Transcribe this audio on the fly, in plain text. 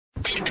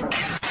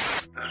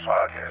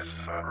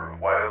podcasts over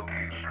at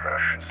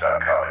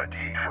wildgamesproductions.com and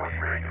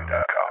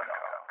d20radio.com.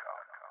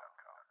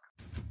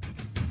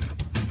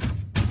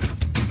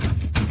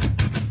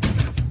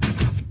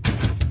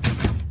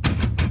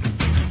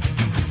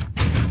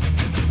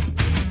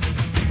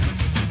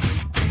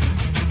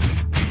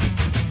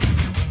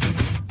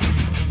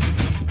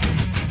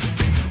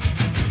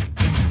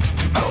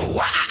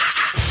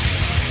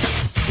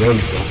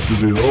 Welcome to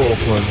the Roll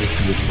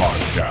Initiative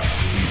Podcast,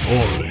 the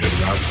only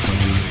Advanced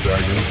Dungeons &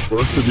 Dragons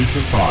First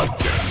Edition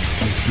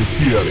podcast, and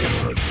superior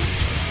edition.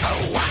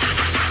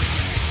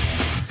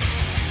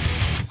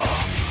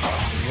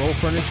 Roll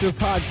for Initiative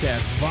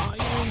Podcast,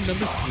 volume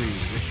number 3,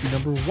 issue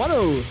number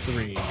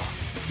 103.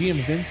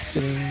 DM Vince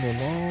sitting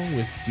along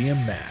with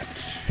DM Matt.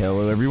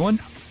 Hello, everyone.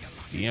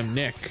 DM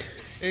Nick.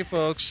 Hey,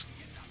 folks.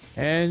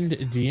 And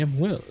DM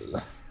Will,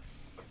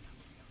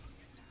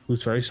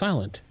 who's very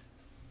silent.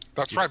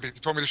 That's right, but you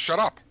told me to shut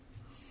up.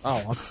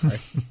 Oh, I'm sorry.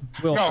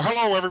 Will, No,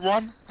 hello,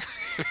 everyone.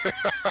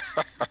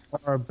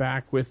 are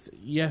back with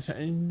yet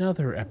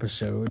another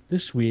episode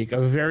this week,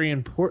 a very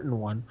important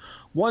one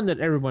that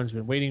everyone's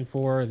been waiting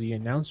for, the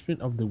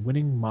announcement of the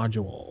winning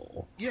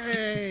module.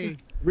 Yay!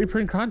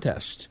 Reprint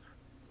contest.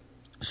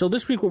 So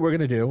this week what we're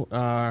going to do,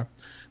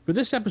 for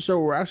this episode,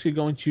 we're actually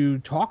going to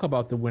talk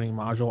about the winning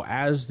module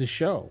as the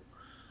show.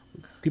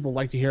 People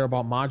like to hear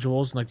about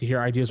modules and like to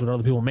hear ideas what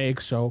other people make,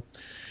 so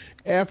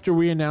after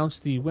we announce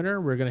the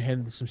winner, we're going to head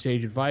into some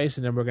sage advice,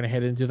 and then we're going to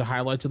head into the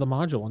highlights of the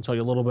module and tell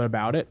you a little bit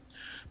about it,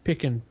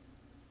 pick and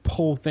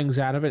pull things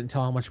out of it and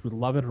tell how much we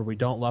love it or we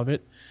don't love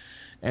it.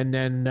 And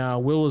then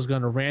Will is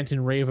going to rant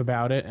and rave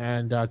about it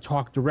and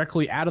talk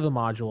directly out of the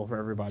module for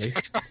everybody.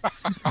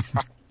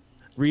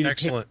 Read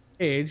Excellent. a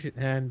page,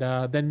 and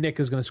then Nick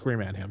is going to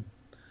scream at him.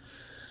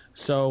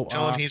 So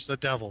Tell him he's the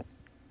devil.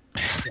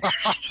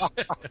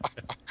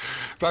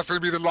 That's going to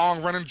be the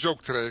long-running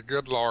joke today.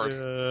 Good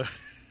Lord.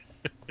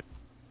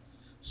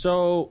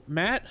 So,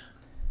 Matt,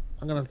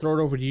 I'm going to throw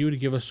it over to you to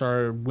give us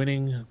our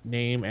winning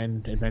name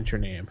and adventure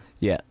name.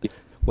 Yeah.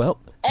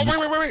 Well,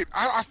 Oh, wait.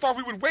 I thought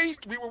we would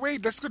wait. We would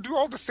wait. Let's go do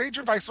all the sage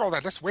advice and all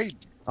that. Let's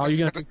wait. Oh,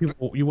 you want to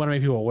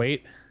make people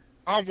wait?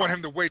 I want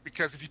him to wait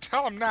because if you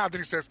tell him now, then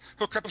he says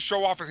he'll cut the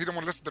show off and he don't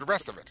want to listen to the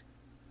rest of it.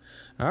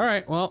 All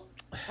right, well.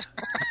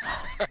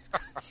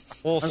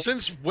 Well,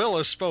 since Will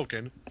has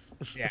spoken.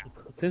 Yeah.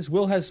 Since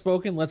Will has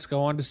spoken, let's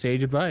go on to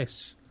sage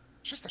advice.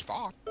 It's just a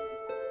thought.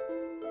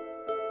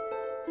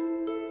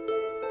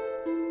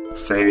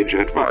 Sage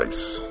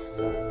advice.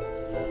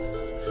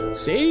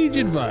 Sage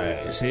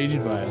advice. Sage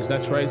advice.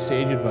 That's right,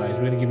 sage advice. We're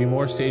going to give you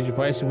more sage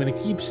advice. I'm going to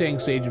keep saying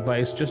sage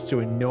advice just to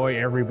annoy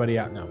everybody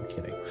out. No, I'm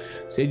kidding.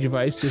 Sage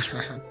advice is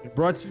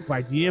brought to you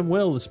by DM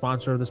Will, the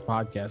sponsor of this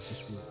podcast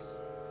this week.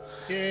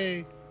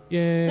 Yay.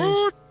 Yay.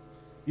 What?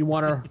 You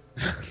want to...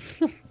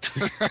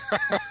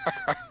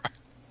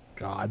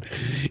 God.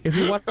 If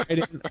you want to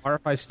write in,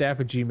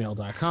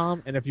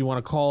 rfistaff@gmail.com, and if you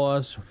want to call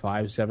us,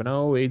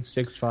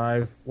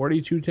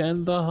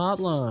 570-865-4210, the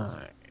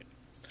hotline.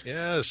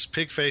 Yes,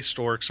 pig-faced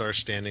orcs are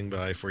standing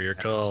by for your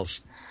calls.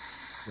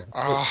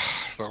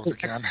 Those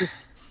again.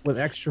 With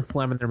extra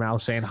phlegm in their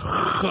mouth saying,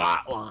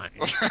 hotline.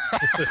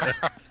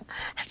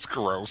 That's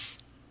gross.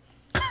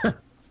 I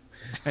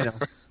know.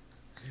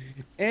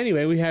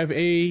 Anyway, we have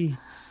a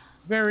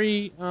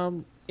very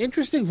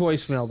interesting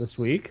voicemail this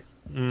week.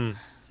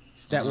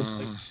 That would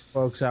play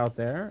folks out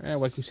there.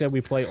 And like we said,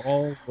 we play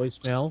all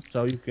voicemail,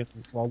 so you can,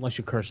 well, unless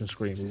you curse and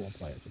scream, we won't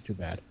play it. So too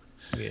bad.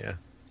 Yeah.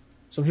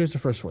 So here's the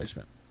first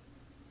voicemail.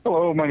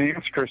 Hello, my name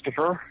is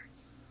Christopher.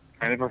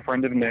 Kind of a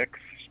friend of Nick's.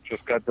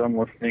 Just got done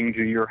listening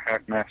to your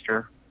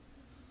Hackmaster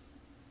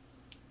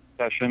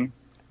session.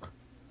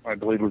 I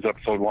believe it was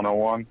episode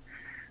 101.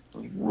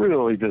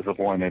 Really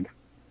disappointed.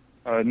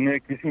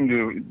 Nick, you seem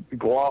to have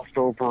glossed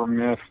over,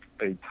 missed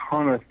a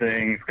ton of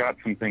things, got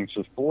some things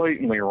just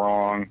blatantly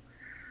wrong.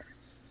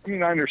 I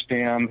mean, I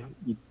understand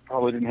you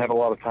probably didn't have a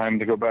lot of time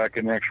to go back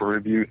and actually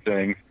review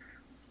things,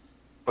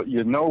 but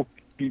you know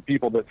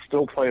people that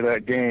still play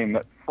that game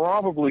that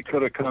probably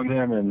could have come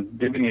in and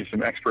given you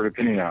some expert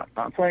opinion on it.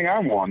 Not saying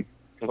I'm one,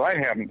 because I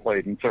haven't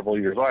played in several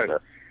years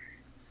either.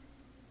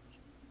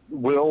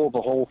 Will,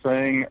 the whole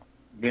thing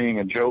being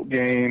a joke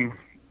game,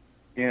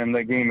 and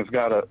that game has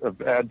got a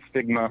bad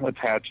stigma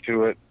attached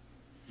to it.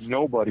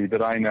 Nobody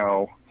that I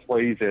know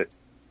plays it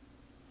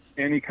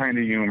any kind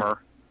of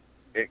humor,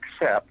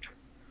 except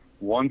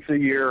once a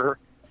year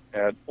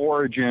at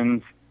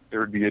Origins, there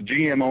would be a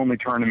GM-only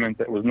tournament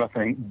that was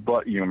nothing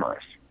but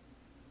humorous.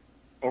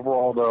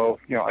 Overall, though,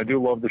 I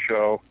do love the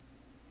show.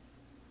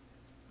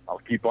 I'll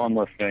keep on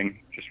listening.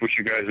 Just wish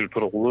you guys would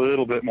put a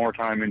little bit more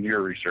time into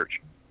your research.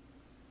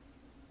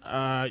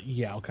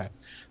 Yeah, okay.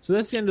 So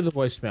that's the end of the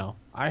voicemail.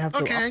 I have to.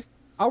 Okay.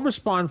 I'll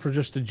respond for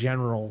just a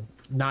general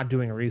not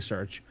doing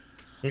research.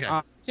 Okay.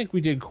 I think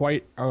we did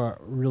quite a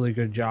really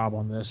good job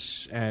on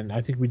this, and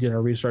I think we did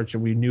our research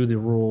and we knew the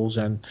rules,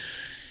 and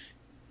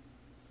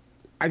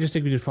I just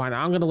think we did fine.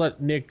 I'm going to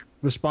let Nick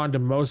respond to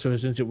most of it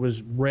since it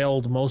was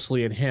railed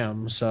mostly at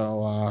him.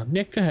 So,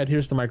 Nick, go ahead.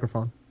 Here's the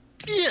microphone.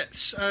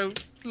 Yes, I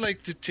would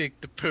like to take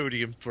the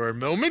podium for a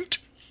moment.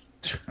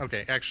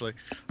 Okay, actually,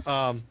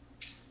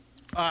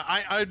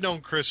 I've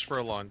known Chris for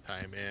a long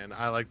time, and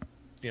I like,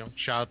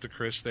 shout out to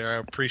Chris there. I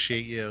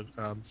appreciate you,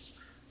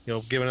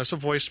 giving us a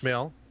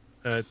voicemail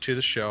to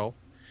the show.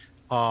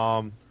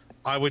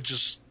 I would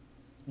just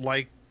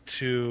like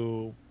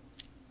to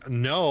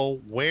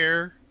know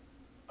where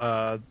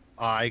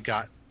I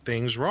got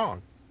things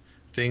wrong.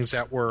 Things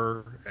that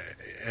were,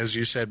 as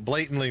you said,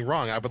 blatantly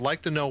wrong. I would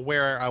like to know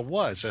where I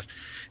was.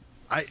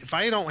 If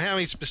I don't have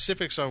any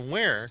specifics on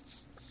where,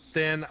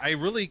 then I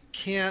really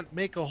can't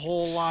make a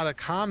whole lot of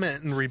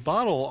comment and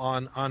rebuttal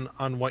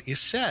on what you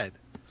said.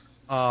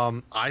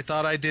 I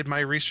thought I did my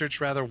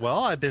research rather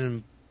well. I've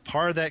been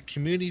part of that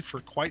community for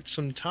quite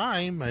some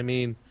time. I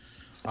mean,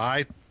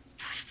 I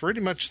pretty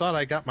much thought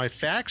I got my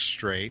facts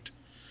straight.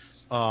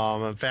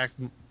 In fact,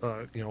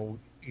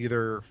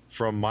 either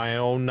from my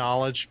own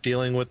knowledge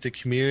dealing with the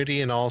community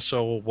and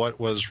also what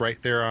was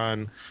right there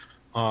on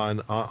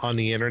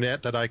the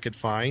internet that I could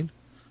find.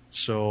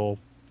 So,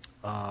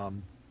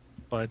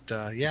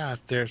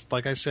 there's,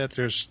 like I said,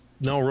 there's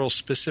no real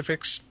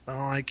specifics.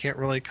 I can't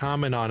really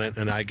comment on it,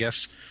 and I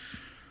guess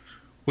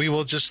we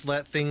will just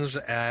let things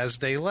as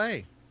they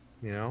lay.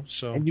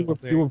 So and you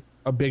were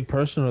a big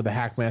person of the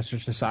Hackmaster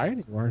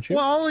Society, weren't you?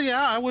 Well,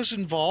 yeah, I was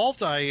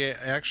involved. I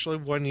actually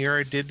one year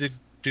I did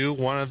do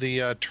one of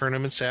the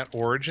tournaments at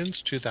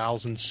Origins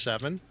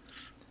 2007,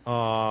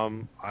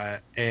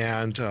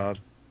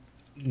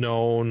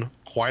 known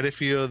quite a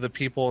few of the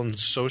people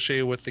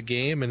associated with the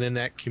game and in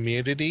that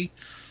community.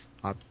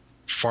 As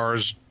far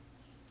as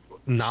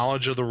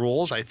knowledge of the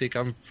rules, I think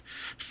I'm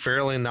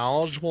fairly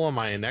knowledgeable. Am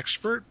I an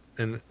expert?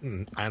 And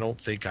I don't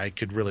think I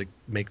could really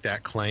make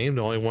that claim.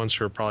 The only ones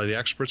who are probably the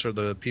experts are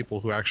the people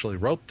who actually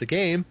wrote the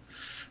game.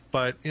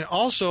 But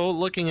also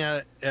looking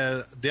at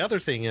the other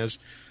thing is,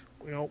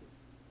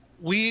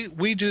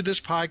 we do this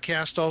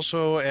podcast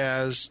also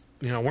as,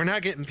 we're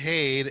not getting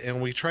paid,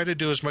 and we try to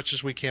do as much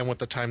as we can with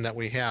the time that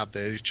we have,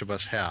 that each of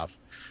us have.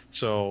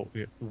 So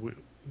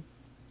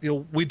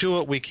we do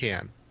what we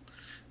can.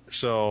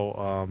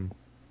 So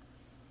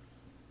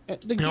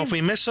if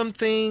we miss some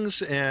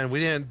things and we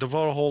didn't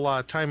devote a whole lot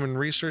of time and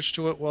research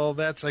to it, well,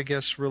 that's, I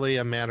guess, really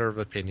a matter of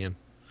opinion.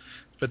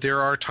 But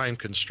there are time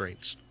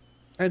constraints.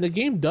 And the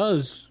game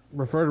does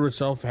refer to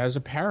itself as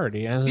a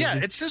parody.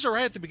 It says it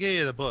right at the beginning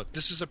of the book.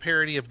 This is a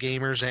parody of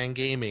gamers and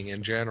gaming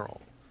in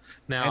general.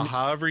 Now,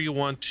 however you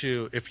want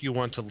to, if you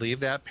want to leave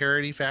that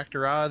parody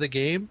factor out of the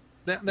game,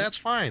 that's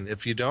fine.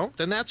 If you don't,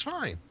 then that's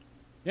fine.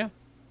 Yeah.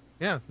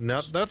 Yeah,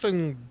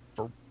 nothing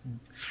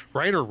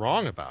right or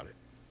wrong about it.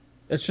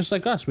 It's just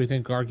like us. We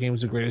think our game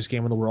is the greatest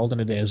game in the world,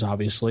 and it is,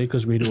 obviously,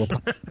 because we do a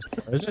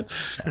is it?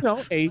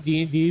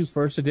 AD&D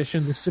First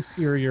Edition, the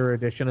Superior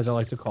Edition, as I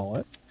like to call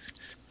it.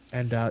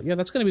 And,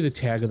 that's going to be the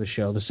tag of the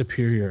show, the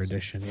Superior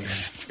Edition. Yeah.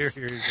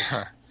 Superior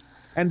Edition.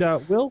 And,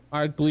 Will,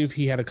 I believe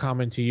he had a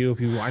comment to you.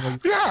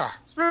 Yeah,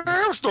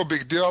 it was no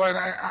big deal, and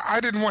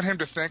I didn't want him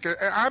to think.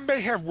 I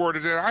may have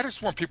worded it. I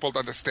just want people to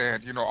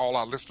understand, all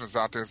our listeners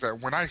out there, is that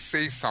when I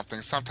say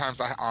something,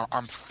 sometimes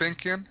I'm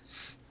thinking,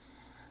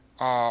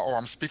 or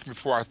I'm speaking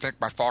before I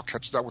think my thought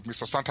catches up with me.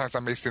 So sometimes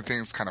I may say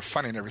things kind of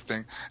funny and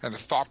everything, and the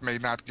thought may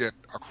not get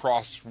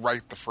across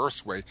right the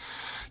first way.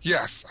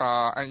 Yes,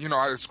 and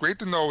it's great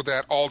to know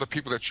that all the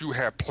people that you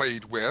have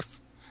played with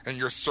in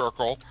your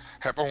circle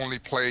have only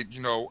played,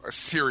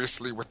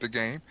 seriously with the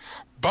game.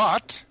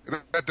 But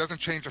that doesn't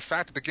change the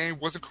fact that the game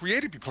wasn't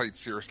created to be played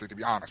seriously, to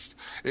be honest.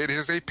 It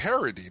is a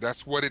parody.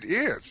 That's what it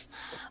is.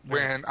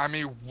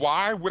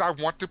 Why would I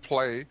want to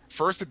play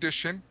First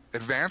Edition,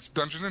 Advanced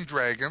Dungeons and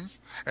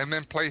Dragons, and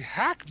then play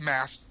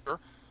Hackmaster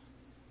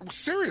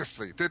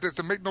seriously? That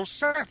doesn't make no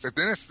sense. And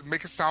then it's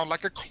make it sound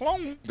like a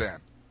clone then.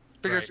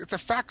 Because it's a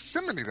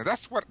facsimile.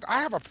 That's what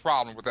I have a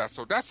problem with that.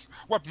 So that's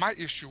what my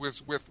issue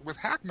is with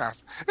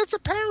Hackmaster. It's a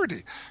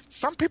parody.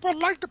 Some people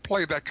like to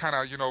play that kind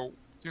of,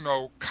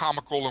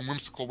 comical and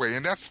whimsical way,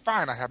 and that's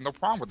fine. I have no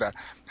problem with that.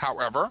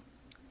 However,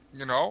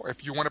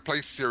 if you want to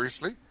play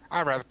seriously,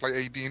 I'd rather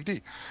play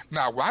AD&D.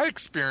 Now, my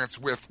experience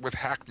with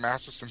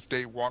Hackmaster since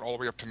day one all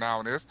the way up to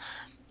now is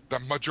the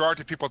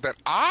majority of people that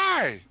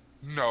I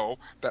know,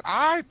 that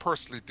I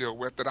personally deal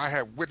with, that I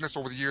have witnessed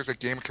over the years at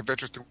gaming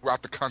conventions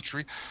throughout the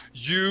country,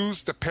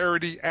 use the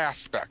parody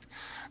aspect.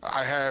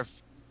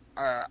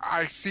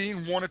 I've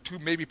seen one or two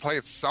maybe play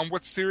it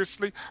somewhat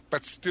seriously,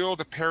 but still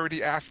the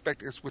parody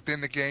aspect is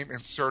within the game in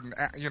certain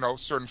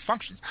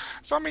functions.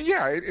 So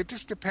it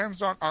just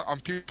depends on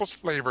people's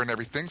flavor and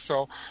everything.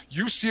 So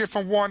you see it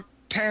from one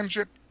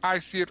tangent, I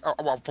see it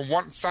from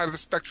one side of the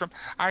spectrum.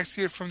 I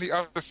see it from the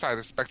other side of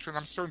the spectrum.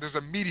 I'm certain there's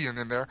a median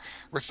in there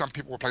where some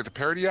people will play the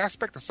parody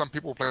aspect and some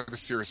people will play the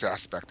serious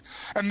aspect.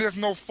 And there's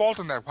no fault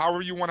in that,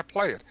 however you want to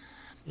play it.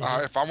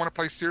 If I want to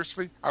play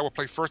seriously, I will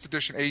play First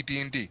Edition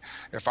AD&D.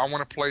 If I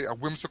want to play a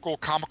whimsical,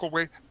 comical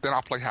way, then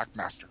I'll play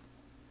Hackmaster.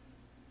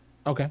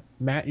 Okay.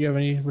 Matt, you have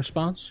any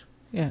response?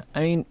 Yeah,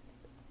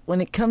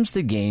 when it comes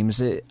to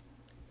games, it's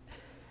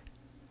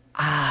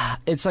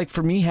like,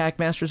 for me,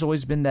 Hackmaster's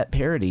always been that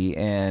parody,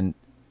 and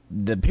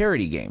the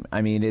parody game.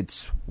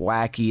 It's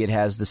wacky, it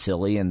has the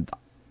silly, and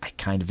I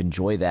kind of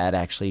enjoy that.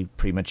 Actually,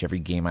 pretty much every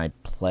game I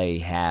play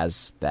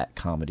has that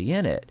comedy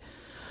in it.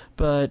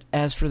 But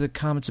as for the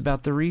comments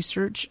about the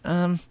research,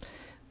 I'd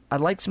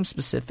like some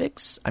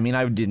specifics. I mean,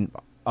 I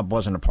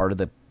wasn't a part of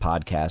the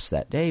podcast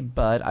that day,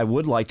 but I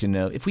would like to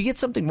know if we get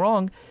something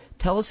wrong,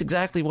 tell us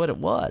exactly what it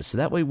was. So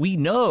that way we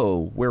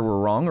know where we're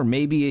wrong, or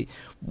maybe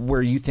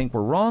where you think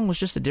we're wrong was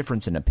just a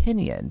difference in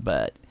opinion.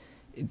 But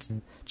it's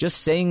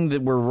just saying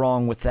that we're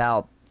wrong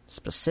without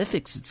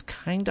specifics. It's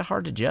kind of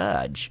hard to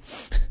judge.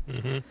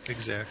 Mm-hmm,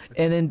 exactly.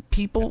 And then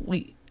people,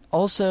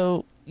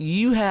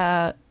 you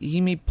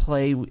may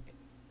play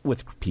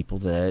with people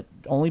that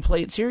only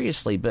play it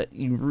seriously,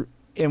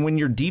 and when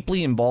you're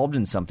deeply involved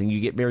in something, you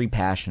get very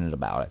passionate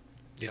about it.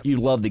 Yep. You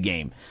love the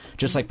game,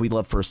 just like we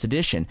love First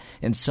Edition.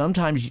 And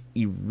sometimes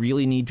you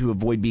really need to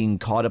avoid being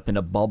caught up in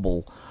a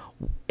bubble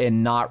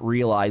and not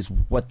realize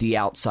what the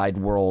outside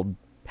world,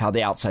 how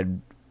the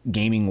outside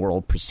gaming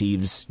world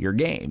perceives your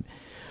game.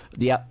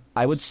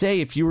 I would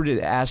say if you were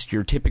to ask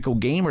your typical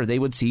gamer, they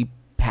would see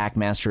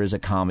Packmaster as a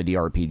comedy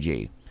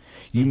RPG.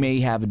 You may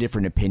have a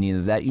different opinion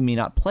of that. You may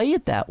not play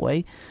it that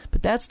way,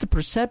 but that's the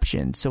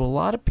perception.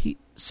 So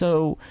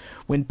so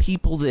when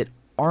people that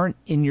aren't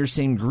in your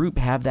same group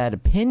have that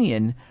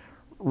opinion,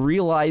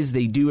 realize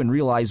they do and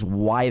realize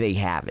why they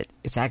have it.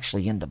 It's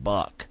actually in the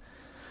book.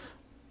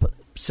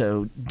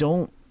 So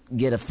don't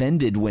get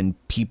offended when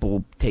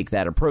people take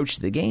that approach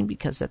to the game,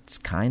 because that's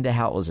kind of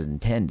how it was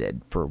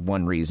intended for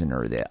one reason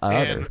or the other.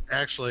 And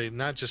actually,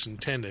 not just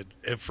intended,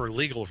 for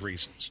legal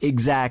reasons.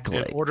 Exactly.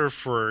 In order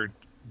for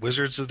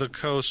Wizards of the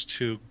Coast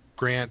to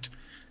grant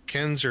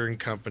Kenzer and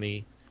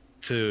Company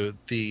to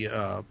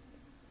the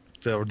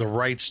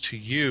rights to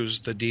use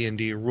the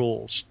D&D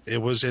rules.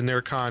 It was in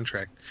their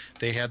contract.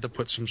 They had to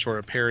put some sort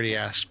of parody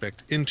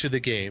aspect into the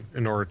game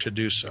in order to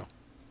do so.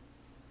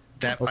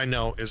 That I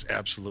know is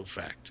absolute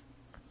fact.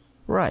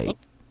 Right.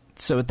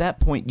 So at that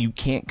point, you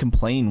can't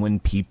complain when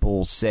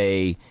people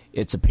say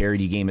it's a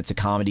parody game, it's a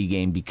comedy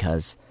game,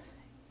 because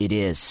it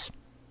is.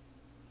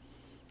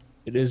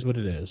 It is what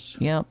it is.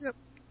 Yep.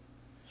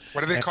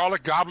 What do they call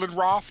it? Goblin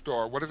Loft?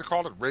 Or what is it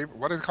called?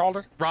 What do they call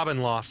it?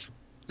 Robin Loft.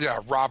 Yeah,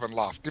 Robin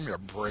Loft. Give me a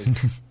break.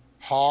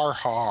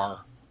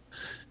 Har.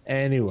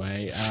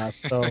 Anyway,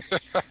 so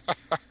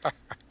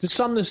to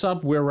sum this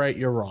up, we're right,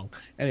 you're wrong.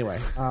 Anyway.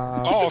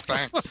 Oh,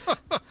 thanks.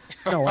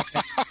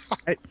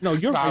 No,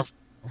 you're right.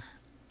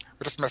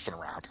 We're just messing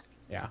around.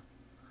 Yeah.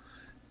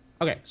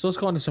 Okay, so let's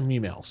go on to some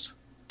emails.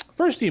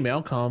 First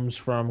email comes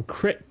from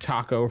Crit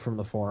Taco from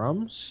the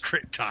forums.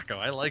 Crit Taco,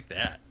 I like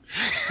that.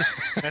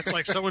 That's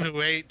like someone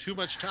who ate too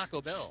much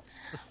Taco Bell.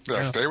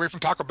 Yeah, stay away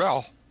from Taco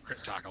Bell.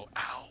 Crit Taco,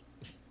 ow.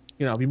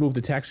 You know, if you move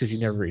to Texas, you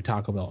never eat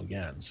Taco Bell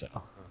again, so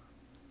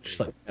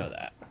just let you know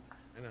that.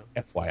 I know.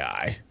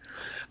 FYI.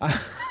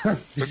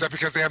 Is that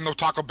because they have no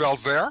Taco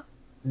Bells there?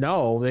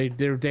 No,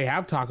 they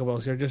have Taco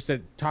Bells here, just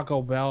that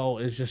Taco Bell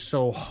is just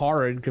so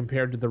horrid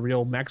compared to the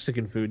real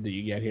Mexican food that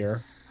you get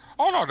here.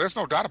 Oh, no, there's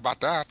no doubt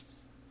about that.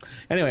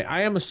 Anyway,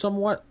 I am a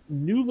somewhat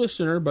new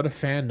listener, but a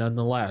fan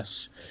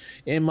nonetheless.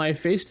 In my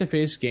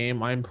face-to-face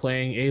game, I'm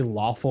playing a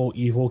lawful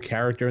evil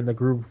character in the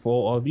group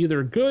full of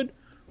either good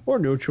or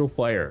neutral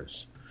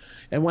players.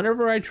 And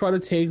whenever I try to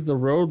take the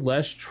road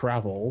less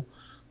traveled,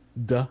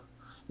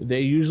 they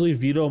usually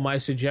veto my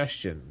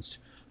suggestions.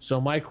 So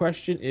my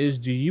question is,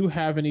 do you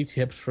have any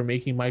tips for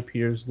making my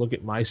peers look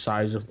at my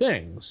size of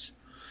things?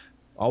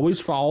 Always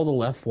follow the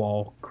left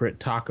wall, Crit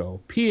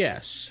Taco.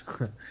 P.S.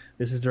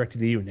 This is directed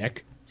to you,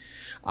 Nick.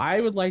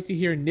 I would like to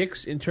hear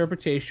Nick's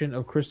interpretation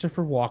of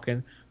Christopher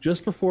Walken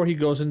just before he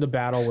goes into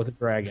battle with a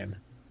dragon.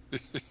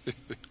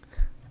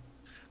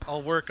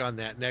 I'll work on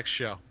that next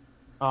show.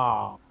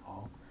 Oh.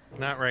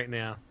 Not right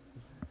now.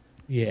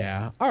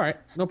 Yeah. All right.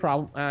 No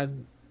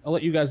problem. I'll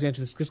let you guys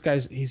answer this. This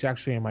guy's, he's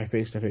actually in my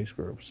face-to-face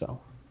group,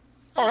 so...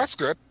 Oh, that's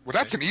good. Well,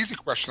 that's an easy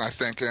question, I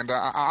think. And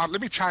let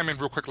me chime in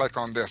real quick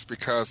on this,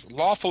 because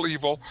lawful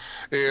evil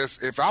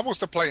is, if I was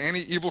to play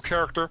any evil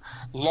character,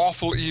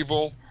 lawful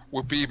evil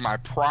would be my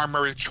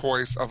primary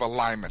choice of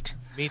alignment.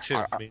 Me too.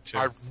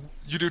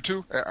 You do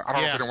too? I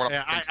don't know if anyone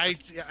else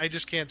I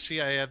just can't see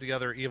how the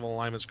other evil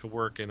alignments could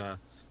work in a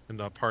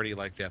party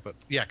like that. But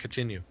yeah,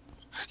 continue.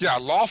 Yeah,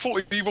 lawful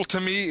evil to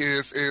me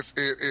is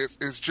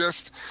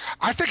just.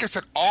 I think it's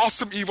an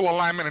awesome evil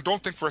alignment, and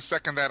don't think for a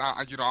second that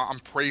I'm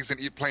praising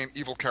playing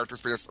evil characters,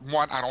 because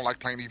one, I don't like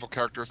playing evil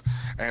characters,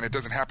 and it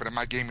doesn't happen in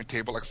my gaming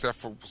table except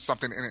for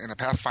something in a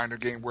Pathfinder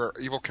game where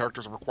evil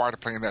characters are required to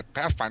play in that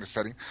Pathfinder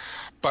setting.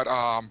 But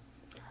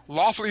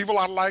lawful evil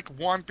I like,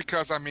 one,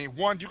 because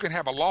you can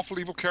have a lawful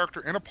evil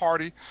character in a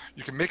party.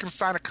 You can make him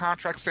sign a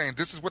contract saying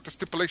this is what the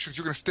stipulations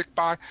you're going to stick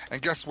by,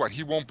 and guess what?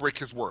 He won't break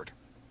his word.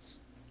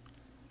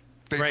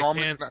 They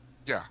normally,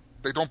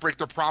 they don't break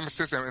their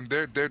promises, and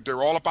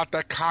they're all about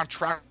that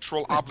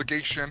contractual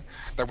obligation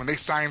that when they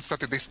sign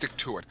something, they stick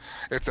to it.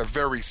 It's a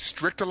very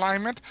strict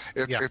alignment.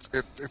 It's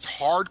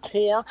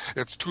hardcore.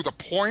 It's to the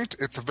point.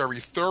 It's very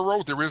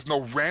thorough. There is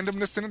no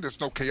randomness in it. There's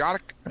no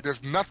chaotic.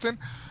 There's nothing,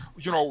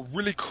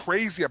 really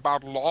crazy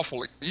about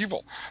lawful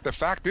evil. The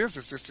fact is, I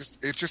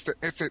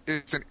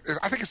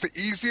think it's the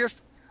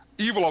easiest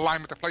evil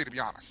alignment to play, to be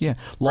honest. Yeah,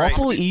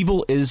 lawful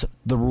evil is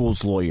the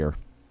rules lawyer.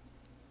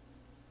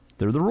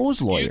 They're the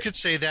rules lawyer. You could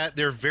say that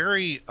they're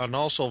very, and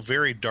also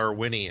very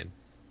Darwinian.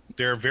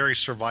 They're very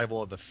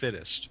survival of the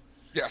fittest,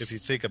 Yes. if you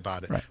think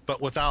about it. Right.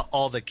 But without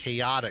all the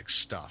chaotic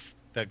stuff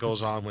that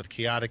goes on with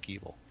chaotic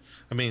evil.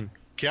 I mean,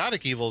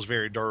 chaotic evil is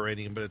very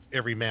Darwinian, but it's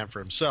every man for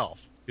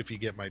himself, if you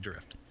get my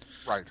drift.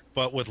 Right.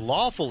 But with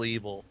lawful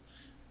evil,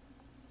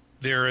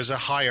 there is a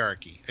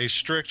hierarchy, a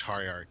strict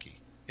hierarchy.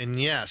 And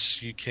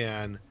yes, you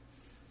could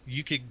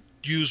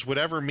use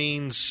whatever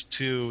means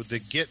to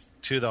get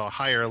to the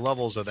higher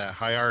levels of that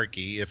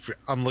hierarchy. If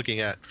I'm looking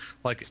at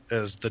like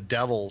as the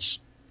devils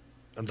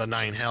and the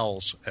 9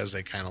 hells, as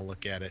they kind of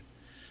look at it,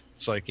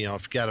 it's like, if you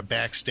got to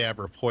backstab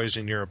or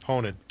poison your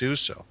opponent, do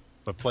so,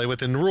 but play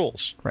within the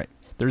rules. Right.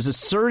 There's a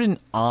certain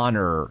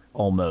honor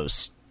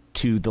almost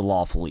to the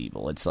lawful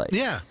evil. It's like,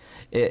 Yeah.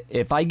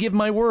 if I give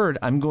my word,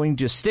 I'm going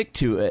to stick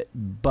to it,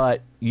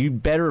 but you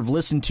better have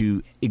listened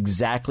to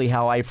exactly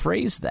how I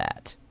phrased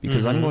that,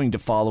 because I'm going to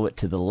follow it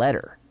to the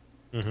letter.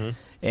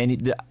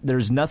 And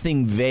there's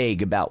nothing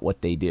vague about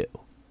what they do.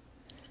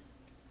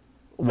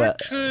 There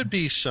could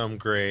be some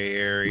gray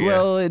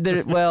area.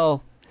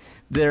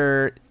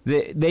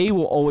 They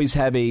will always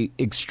have a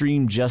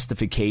extreme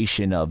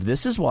justification of,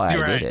 this is why I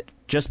did it.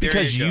 Just There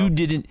because you you go.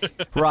 didn't.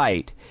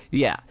 Right.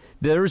 Yeah.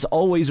 There's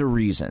always a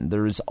reason.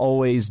 There's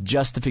always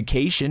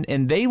justification,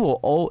 and they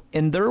will,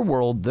 in their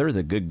world, they're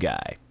the good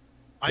guy.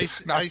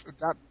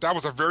 That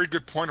was a very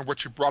good point of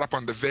what you brought up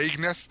on the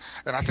vagueness.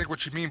 And I think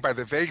what you mean by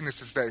the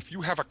vagueness is that if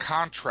you have a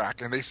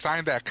contract and they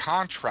sign that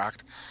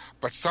contract,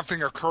 but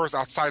something occurs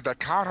outside that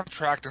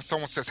contract and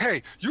someone says,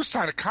 hey, you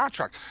signed a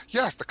contract.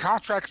 Yes, the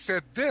contract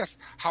said this.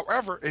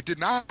 However, it did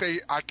not say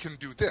I can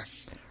do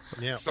this.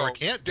 Yeah, So, or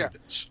can't do yeah.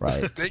 this.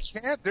 Right. They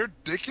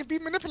can be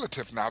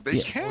manipulative now. They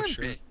can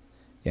sure. be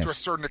Yes. to a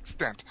certain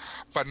extent,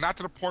 but not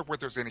to the point where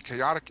there's any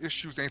chaotic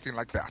issues, anything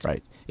like that.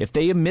 Right. If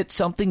they omit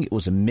something, it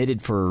was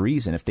omitted for a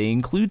reason. If they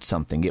include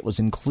something, it was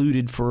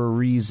included for a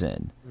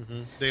reason.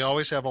 They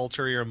always have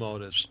ulterior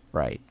motives.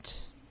 Right.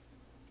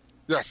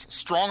 Yes,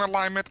 strong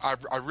alignment. I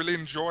really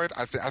enjoy it.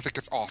 I think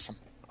it's awesome.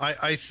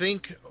 I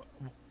think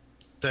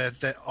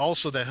that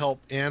also to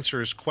help answer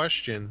his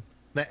question,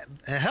 that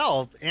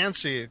help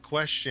answer your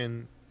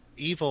question,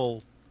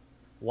 evil,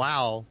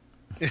 wow.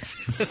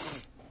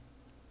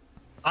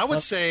 I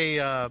would say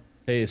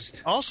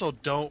Taste. also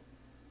don't,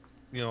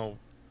 I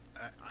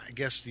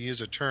guess to use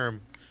a term,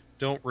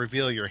 don't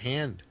reveal your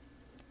hand.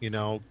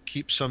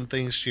 Keep some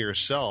things to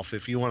yourself.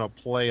 If you want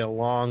to play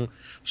along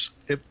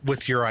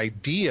with your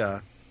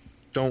idea,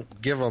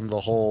 don't give them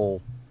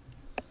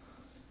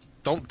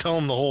don't tell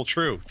them the whole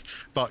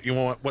truth about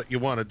what you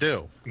want to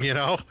do,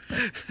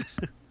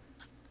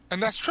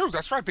 And that's true.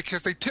 That's right,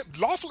 because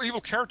lawful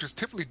evil characters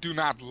typically do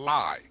not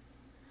lie.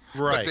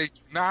 Right. But they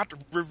do not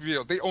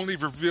reveal. They only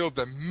reveal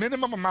the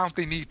minimum amount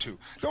they need to. They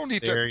don't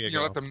need There to you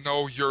go. let them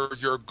know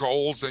your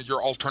goals and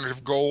your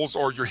alternative goals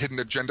or your hidden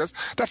agendas.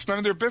 That's none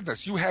of their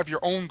business. You have your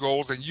own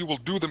goals and you will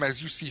do them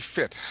as you see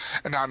fit.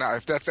 And now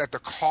if that's at the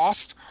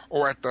cost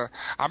or at the,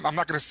 I'm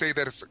not going to say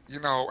that it's at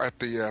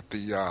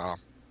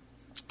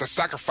the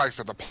sacrifice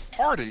of the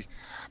party,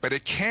 but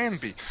it can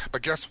be.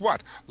 But guess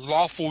what?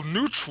 Lawful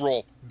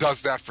neutral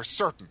does that for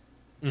certain.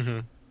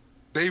 Mm-hmm.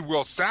 They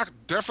will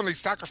definitely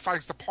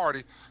sacrifice the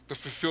party to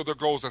fulfill their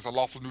goals as a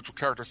lawful neutral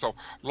character. So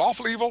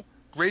lawful evil,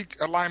 great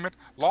alignment.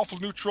 Lawful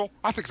neutral,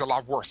 I think it's a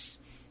lot worse.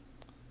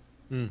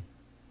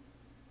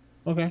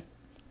 Okay.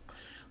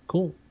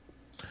 Cool.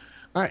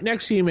 All right,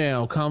 next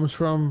email comes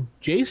from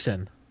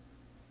Jason.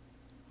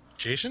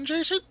 Jason?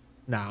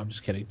 Nah, I'm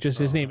just kidding. Just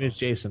his name is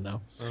Jason, though.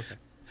 Okay.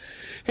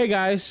 Hey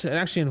guys, it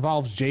actually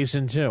involves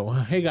Jason too.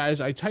 Hey guys,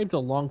 I typed a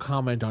long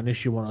comment on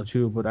issue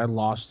 102, but I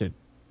lost it.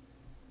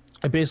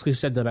 I basically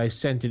said that I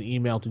sent an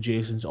email to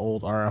Jason's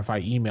old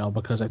RFI email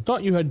because I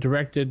thought you had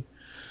directed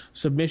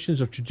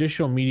submissions of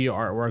traditional media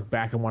artwork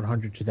back in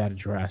 100 to that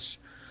address.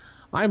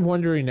 I'm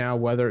wondering now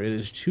whether it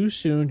is too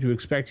soon to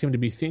expect him to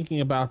be thinking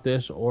about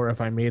this or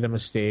if I made a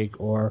mistake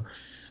or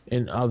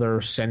in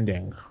other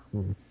sending.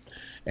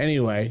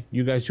 Anyway,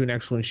 you guys do an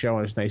excellent show,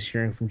 and it's nice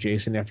hearing from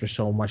Jason after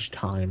so much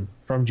time.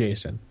 From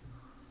Jason.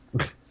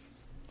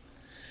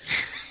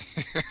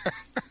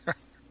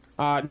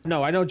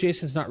 No, I know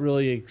Jason's not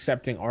really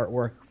accepting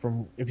artwork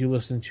from, if you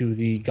listen to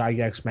the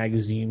Gygax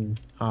magazine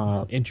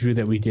interview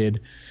that we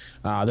did.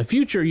 The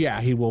future, yeah,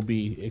 he will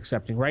be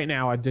accepting. Right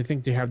now, I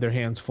think they have their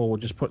hands full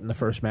with just putting the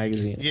first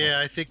magazine. Yeah,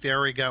 I think they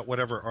already got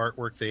whatever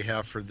artwork they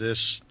have for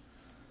this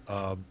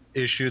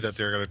issue that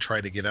they're going to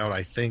try to get out.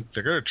 I think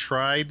they're going to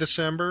try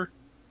December.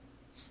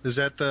 Is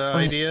that the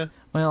idea?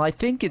 Well, I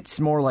think it's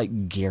more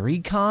like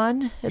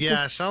GaryCon.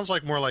 Yeah, it sounds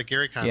like more like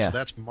GaryCon, Yeah. so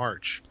that's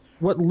March.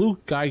 What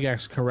Luke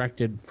Gygax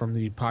corrected from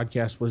the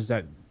podcast was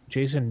that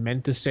Jason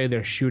meant to say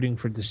they're shooting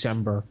for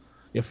December.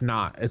 If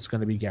not, it's going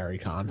to be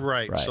GaryCon.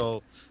 Right.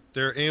 So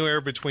they're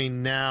anywhere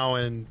between now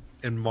and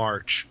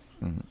March.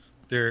 Mm-hmm.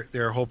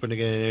 They're hoping to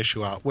get an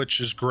issue out, which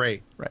is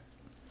great. Right.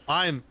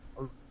 I'm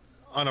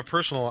on a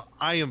personal.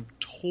 I am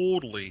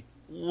totally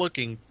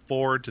looking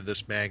forward to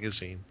this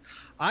magazine.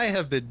 I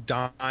have been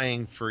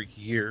dying for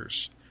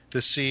years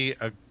to see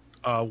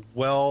a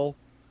well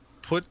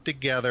put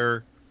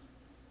together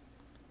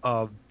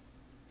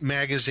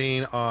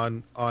magazine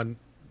on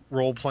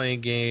role playing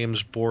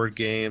games, board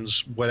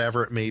games,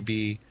 whatever it may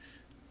be,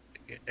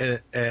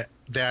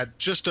 that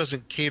just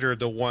doesn't cater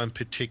to one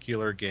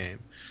particular game.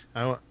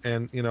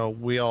 And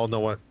we all know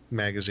what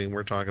magazine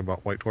we're talking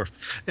about, White Dwarf.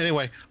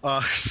 Anyway,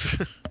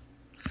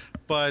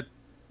 but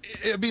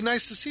it'd be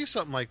nice to see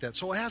something like that.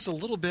 So it has a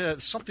little bit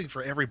of something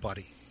for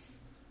everybody.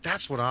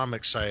 That's what I'm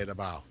excited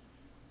about.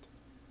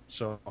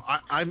 So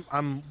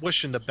I'm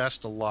wishing the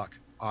best of luck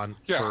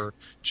for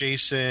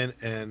Jason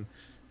and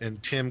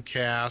Tim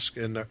Kask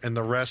and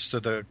the rest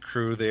of the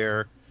crew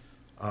there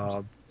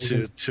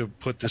to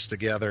put this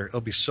together.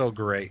 It'll be so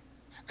great.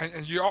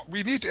 And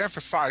we need to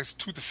emphasize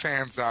to the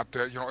fans out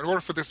there, in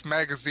order for this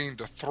magazine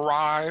to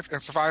thrive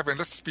and survive, and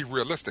let's just be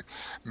realistic,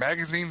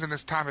 magazines in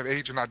this time of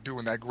age are not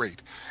doing that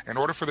great. In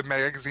order for the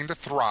magazine to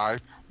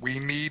thrive, we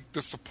need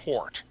the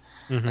support.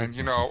 Mm-hmm. And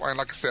and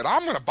like I said,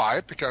 I'm going to buy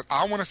it because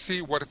I want to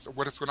see what it's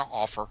going to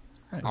offer.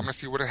 Right. I'm going to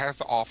see what it has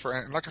to offer.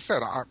 And like I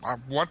said, I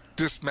want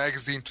this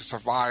magazine to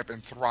survive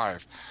and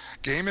thrive.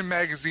 Gaming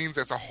magazines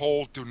as a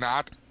whole do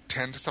not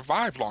tend to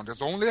survive long.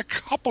 There's only a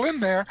couple in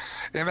there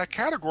in that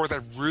category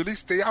that really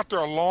stay out there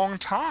a long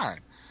time.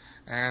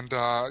 And,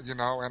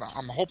 and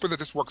I'm hoping that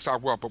this works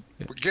out well. But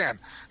again,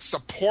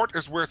 support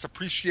is where it's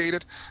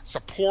appreciated.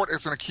 Support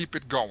is going to keep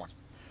it going.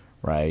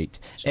 Right.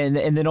 And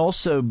then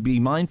also be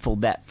mindful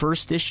that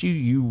first issue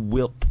you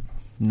will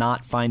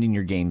not find in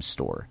your game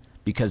store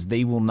because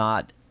they will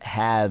not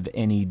have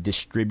any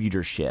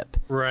distributorship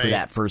for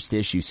that first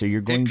issue. So you're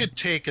going. It could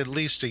take at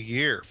least a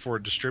year for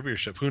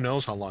distributorship. Who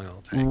knows how long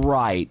it'll take?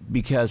 Right,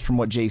 because from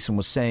what Jason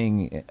was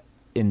saying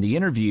in the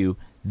interview,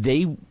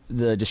 the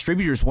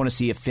distributors want to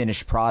see a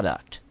finished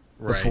product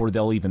before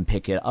they'll even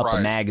pick it up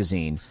a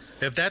magazine.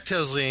 If that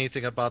tells you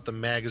anything about the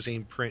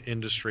magazine print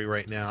industry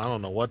right now, I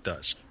don't know what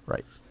does.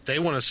 Right. They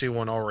want to see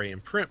one already in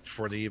print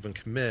before they even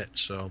commit.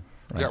 So.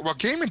 Right. Yeah, well,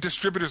 gaming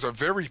distributors are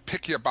very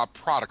picky about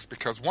products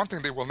because one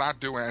thing they will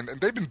not do, and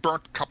they've been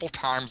burnt a couple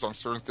times on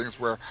certain things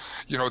where,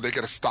 they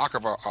get a stock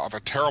of a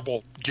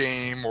terrible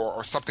game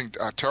or something,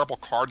 a terrible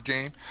card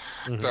game.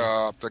 Mm-hmm.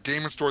 The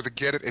gaming stores that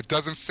get it, it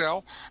doesn't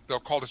sell. They'll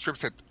call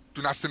distributors and say,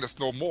 do not send us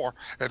no more,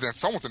 and then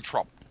someone's in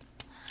trouble.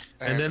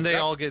 And then they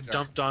all get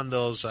dumped on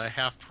those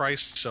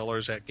half-price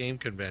sellers at game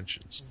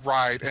conventions.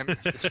 Right, and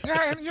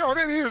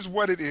it is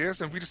what it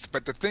is. And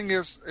but the thing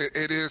is,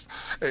 it is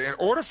in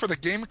order for the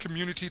gaming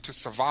community to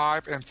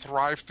survive and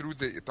thrive through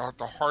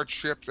the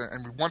hardships,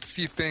 and we want to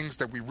see things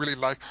that we really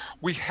like.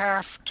 We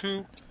have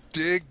to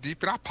dig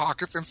deep in our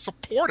pockets and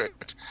support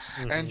it.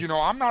 Mm-hmm. And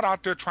I'm not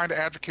out there trying to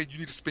advocate you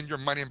need to spend your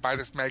money and buy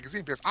this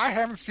magazine because I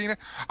haven't seen it.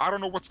 I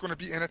don't know what's going to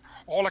be in it.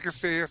 All I can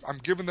say is I'm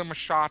giving them a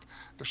shot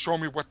to show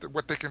me what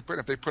they can put.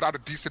 If they put out a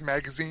decent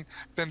magazine,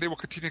 then they will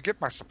continue to get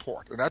my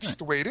support, and that's just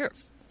the way it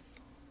is.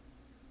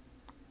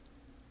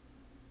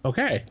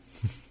 Okay.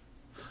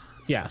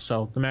 Yeah,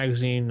 so the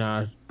magazine,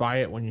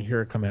 buy it when you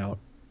hear it come out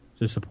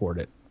to support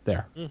it.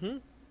 There. Mm-hmm.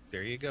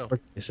 There you go.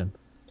 Jason.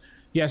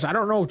 Yes, I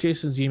don't know if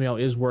Jason's email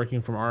is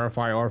working from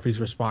RFI or if he's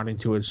responding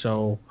to it.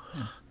 So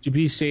to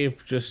be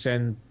safe, just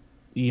send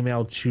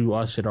email to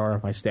us at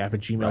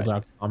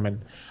rfistaff@gmail.com,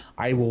 and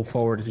I will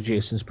forward it to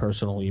Jason's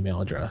personal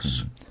email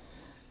address.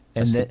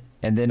 And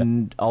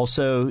then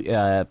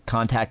also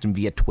contact him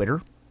via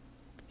Twitter.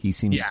 He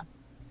seems... Yeah.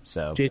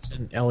 So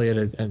Jason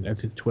Elliott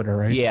at Twitter,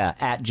 right? Yeah,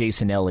 at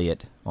Jason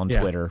Elliott on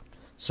Twitter.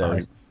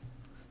 So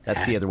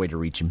that's the other way to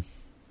reach him.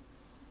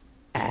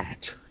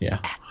 At.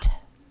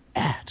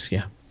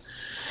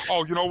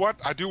 Oh, you know what?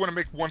 I do want to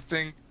make one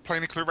thing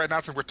plain and clear right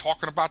now since we're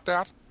talking about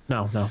that.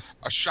 No.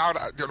 A shout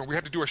out. We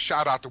had to do a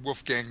shout out to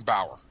Wolfgang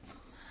Bauer.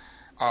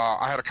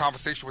 I had a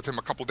conversation with him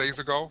a couple days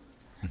ago.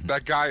 Mm-hmm.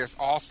 That guy is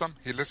awesome.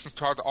 He listens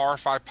to the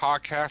RFI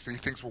podcast, and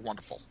he thinks we're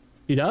wonderful.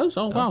 He does?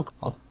 Oh, wow.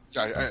 Cool.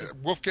 Yeah,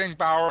 Wolfgang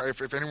Bauer,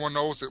 if anyone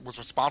knows, it was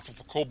responsible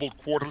for Kobold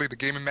Quarterly, the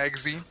gaming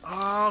magazine.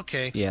 Oh,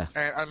 okay. Yeah.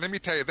 And let me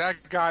tell you, that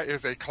guy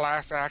is a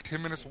class act.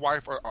 Him and his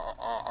wife are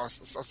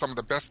some of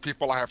the best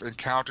people I have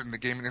encountered in the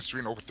gaming industry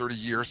in over 30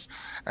 years.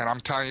 And I'm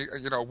telling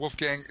you,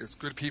 Wolfgang is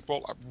good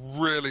people. I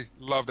really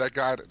love that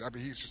guy. I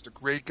mean, he's just a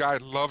great guy,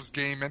 loves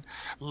gaming,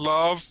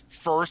 loves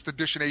first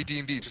edition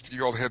AD&D, just to give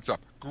you all the heads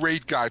up.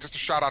 Great guy. Just a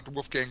shout out to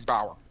Wolfgang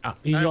Bauer.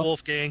 Hi,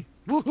 Wolfgang.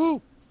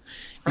 Woohoo!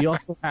 He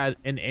also had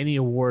two Emmy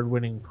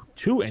award-winning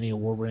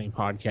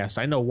podcasts.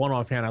 I know one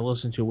offhand I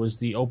listened to was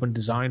the Open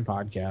Design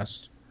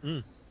podcast,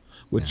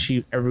 which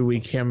every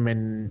week him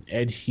and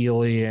Ed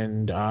Healy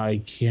and I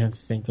can't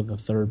think of the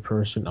third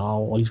person.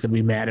 Oh, he's going to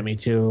be mad at me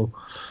too.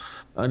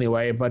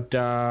 Anyway, but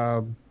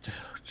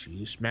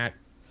geez, Matt,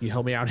 can you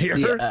help me out here?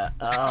 Yeah,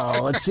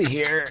 let's see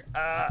here.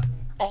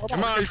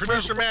 Come on,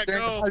 producer Matt,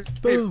 go.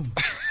 Boom.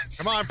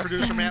 Come on,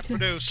 producer Matt,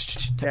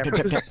 produce.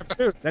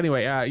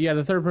 Anyway,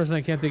 the third person,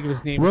 I can't think of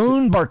his name.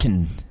 Roan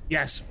Barton.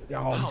 Yes.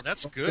 Oh,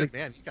 that's good,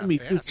 man. You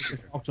got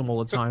fast. Talk to him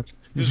all the time.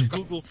 His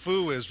Google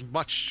Foo is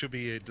much to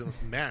be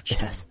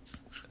matched. Yes.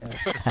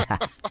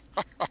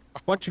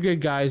 Bunch of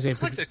good guys.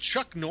 It's like the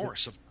Chuck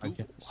Norris of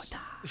Google.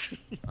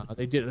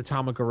 They did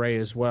Atomic Array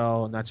as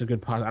well, and that's a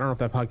good podcast. I don't know if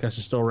that podcast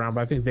is still around,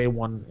 but I think they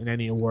won an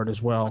Emmy award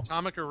as well.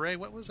 Atomic Array,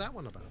 what was that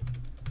one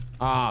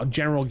about?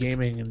 General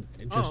gaming and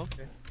just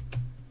okay.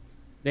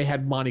 they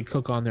had Monty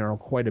Cook on there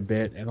quite a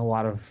bit, and a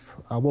lot of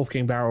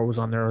Wolfgang Bauer was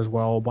on there as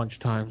well a bunch of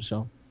times.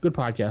 So good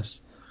podcast.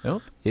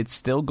 Nope, it's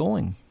still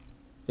going.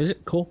 Is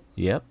it cool?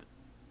 Yep.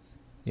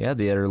 Yeah,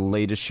 their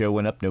latest show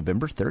went up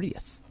November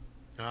 30th.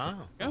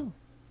 Oh. Yeah.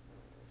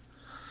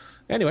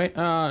 Anyway,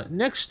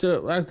 next,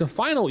 the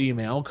final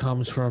email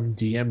comes from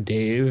DM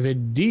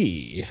David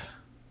D.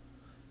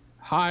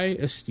 Hi,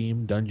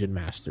 esteemed Dungeon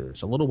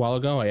Masters. A little while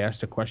ago, I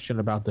asked a question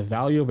about the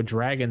value of a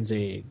dragon's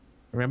egg.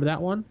 Remember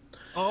that one?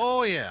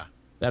 Oh, yeah.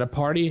 That a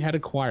party had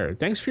acquired.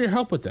 Thanks for your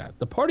help with that.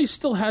 The party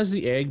still has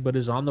the egg, but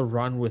is on the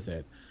run with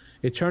it.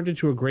 It turned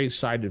into a great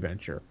side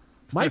adventure.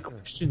 My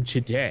question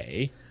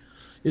today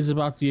is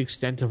about the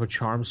extent of a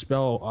charm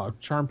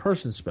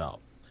person spell.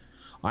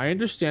 I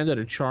understand that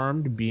a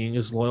charmed being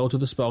is loyal to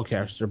the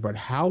spellcaster, but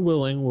how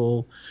willing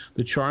will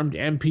the charmed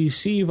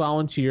NPC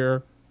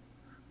volunteer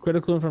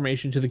critical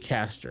information to the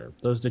caster?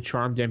 Does the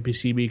charmed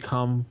NPC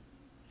become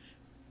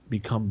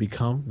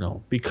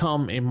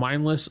a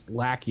mindless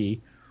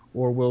lackey,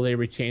 or will they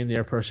retain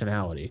their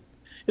personality?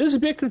 It is a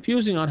bit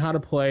confusing on how to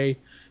play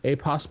a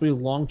possibly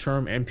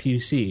long-term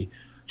NPC,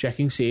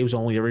 checking saves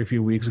only every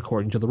few weeks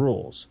according to the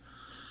rules.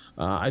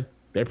 I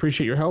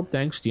appreciate your help.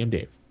 Thanks, DM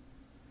Dave.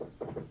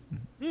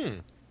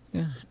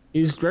 Yeah.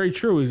 It's very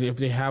true. If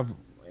they have,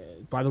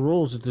 by the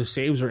rules, the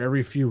saves are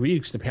every few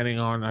weeks, depending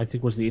on, I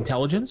think, was the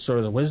intelligence or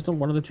the wisdom,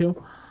 one of the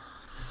two.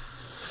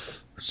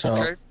 So,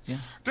 Okay. Yeah.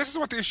 This is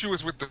what the issue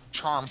is with the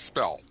charm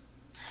spell.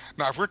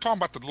 Now, if we're talking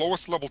about the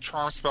lowest level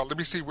charm spell, let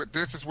me see what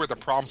this is where the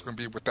problem's going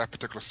to be with that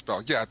particular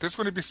spell. Yeah, this is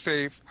going to be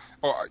saved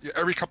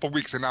every couple of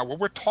weeks. And now what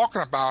we're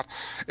talking about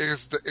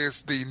is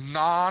the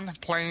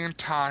non-playing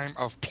time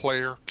of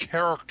player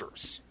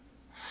characters.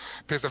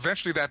 Because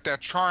eventually that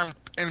charmed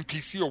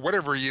NPC or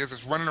whatever he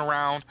is running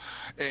around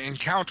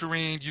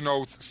encountering,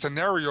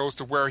 scenarios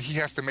to where he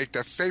has to make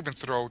that saving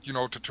throw,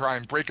 to try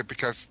and break it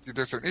because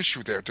there's an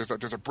issue there.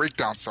 There's a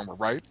breakdown somewhere,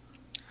 right?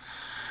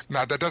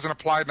 Now, that doesn't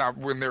apply now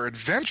when they're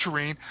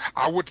adventuring.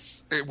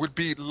 It would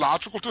be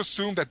logical to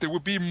assume that there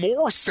would be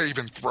more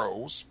saving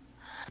throws,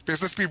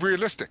 because let's be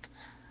realistic.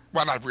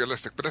 Well, not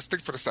realistic, but let's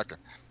think for a second.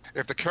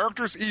 If the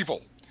character is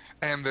evil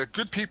and the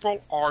good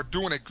people are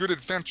doing a good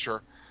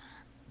adventure,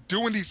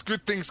 doing these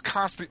good things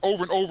constantly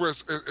over and over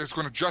is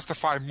going to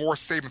justify more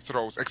saving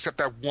throws, except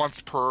that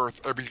once per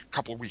every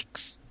couple of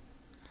weeks.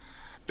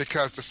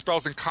 Because the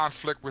spell's in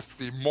conflict with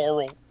the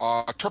moral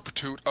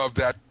turpitude of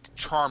that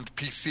charmed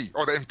PC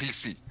or the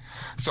NPC.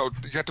 So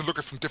you have to look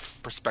at it from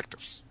different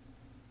perspectives.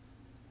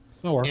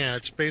 Yeah,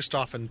 it's based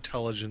off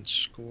intelligence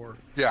score.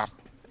 Yeah.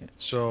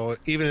 So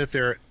even if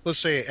they're, let's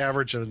say,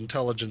 average of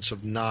intelligence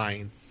of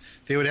 9,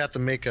 they would have to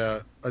make they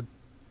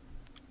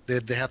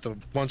have to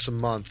once a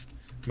month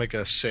make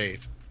a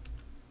save.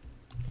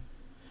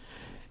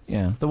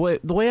 Yeah, the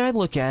way I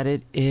look at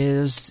it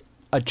is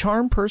a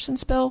charm person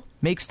spell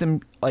makes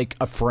them like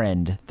a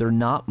friend. They're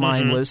not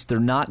mindless. They're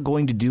not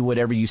going to do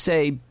whatever you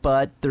say,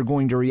 but they're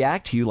going to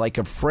react to you like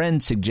a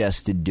friend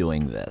suggested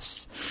doing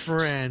this.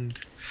 Friend.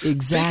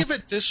 Exactly. Think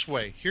of it this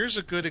way. Here's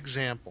a good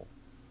example.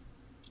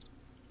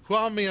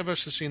 How many of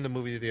us have seen the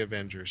movie The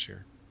Avengers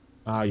here?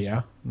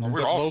 Yeah.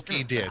 What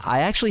Loki did.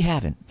 I actually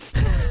haven't.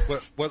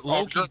 What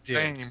Loki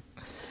did.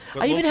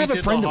 I even have a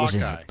friend that was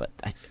in it, but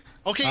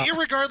okay,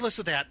 irregardless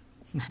of that.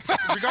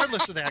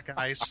 Regardless of that,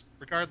 guys.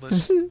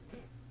 Regardless.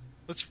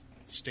 Let's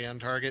stay on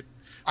target.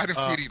 I didn't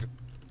see it either.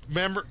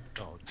 Remember?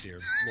 Oh,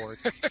 dear Lord.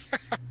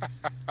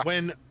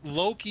 When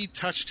Loki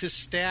touched his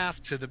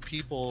staff to the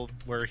people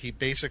where he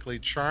basically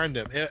charmed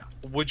them,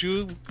 would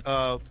you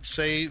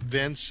say,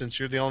 Vince, since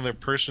you're the only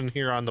person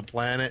here on the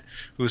planet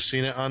who's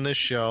seen it on this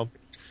show,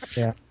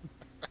 yeah,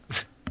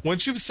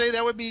 wouldn't you say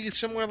that would be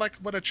similar like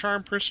what a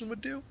charm person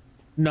would do?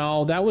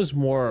 No, that was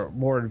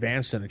more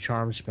advanced than a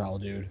charm spell,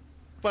 dude.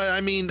 But,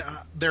 I mean,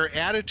 their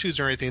attitudes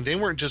or anything, they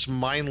weren't just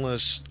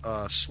mindless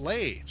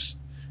slaves.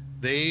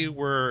 They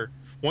were,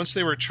 once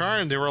they were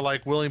charmed, they were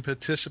like willing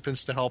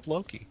participants to help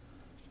Loki.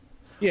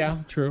 Yeah,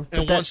 true.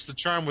 And once the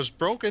charm was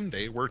broken,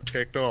 they were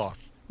ticked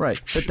off.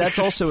 Right, but that's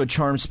also a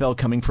charm spell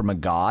coming from a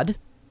god.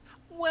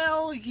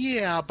 Well,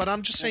 yeah, but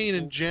I'm just saying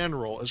in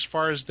general, as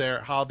far as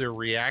how their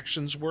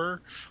reactions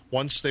were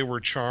once they were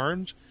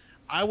charmed,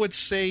 I would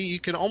say you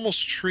can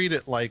almost treat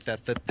it like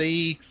that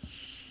they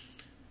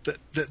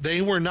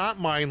were not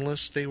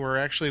mindless. They were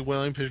actually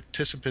willing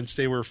participants.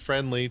 They were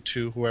friendly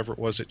to whoever it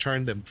was that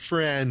charmed them.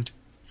 Friend.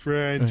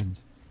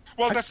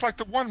 Well, that's like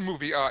the one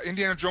movie,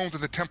 Indiana Jones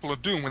and the Temple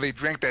of Doom, when they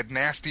drank that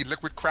nasty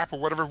liquid crap or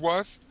whatever it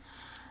was.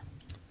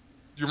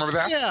 Do you remember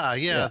that?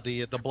 Yeah.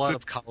 The blood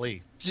of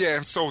Kali. Yeah,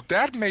 and so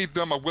that made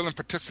them a willing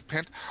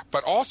participant.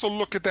 But also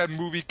look at that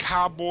movie,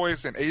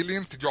 Cowboys and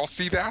Aliens. Did y'all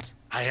see that?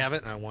 I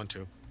haven't. I want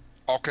to.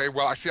 Okay,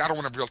 well, I see. I don't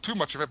want to reveal too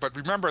much of it, but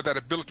remember that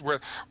ability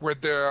where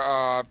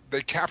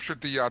they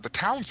captured the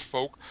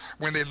townsfolk.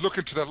 When they look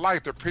into the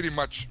light, they're pretty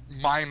much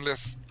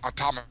mindless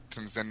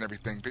automatons and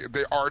everything.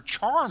 They are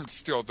charmed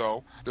still,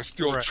 though. They're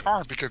still Right.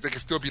 charmed because they can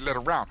still be led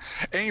around.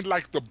 Ain't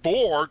like the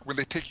Borg when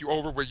they take you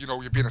over, where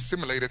you're being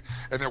assimilated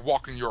and they're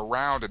walking you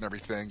around and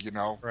everything.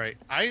 Right.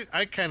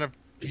 I kind of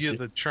view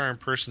the charm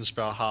person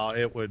spell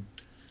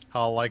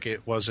how like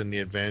it was in the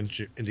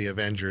Avengers.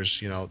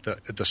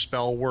 The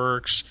spell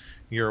works.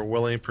 You're a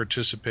willing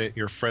participant.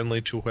 You're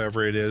friendly to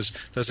whoever it is.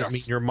 Doesn't Yes.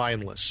 mean you're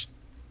mindless.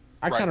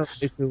 I Right. kind of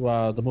relate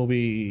to the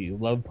movie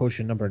Love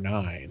Potion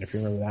 #9, if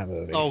you remember that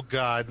movie. Oh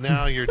God!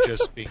 Now you're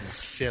just being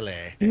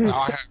silly.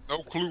 Now, I have no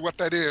clue what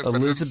that is. But it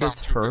doesn't Elizabeth sound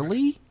too good.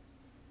 Hurley?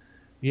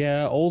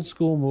 Yeah, old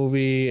school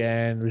movie,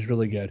 and it was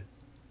really good.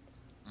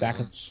 Back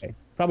in the day.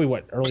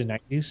 Probably, early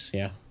 90s?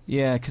 Yeah.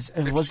 Yeah, because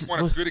it If was. you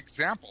want a good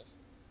example.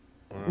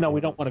 No,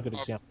 we don't want a good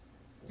example.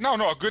 No,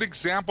 a good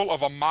example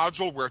of a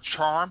module where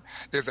charm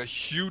is a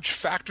huge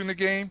factor in the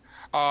game.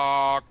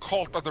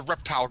 Cult of the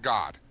Reptile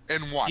God,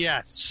 N1.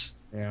 Yes.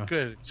 Yeah.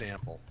 Good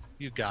example.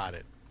 You got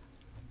it.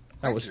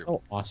 That Thank was you.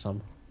 so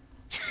awesome.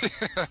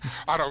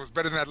 I know it was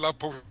better than that Love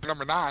Potion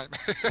 #9.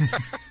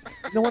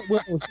 You know what, Will?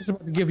 I was just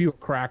about to give you a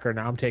cracker.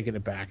 Now I'm taking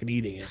it back and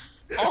eating it.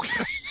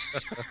 Okay.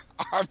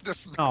 I'm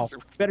just No, messing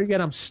with better yet,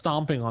 I'm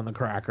stomping on the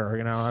cracker.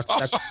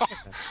 That's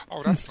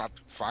Oh, that's not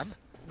fun.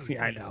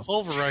 yeah, I know.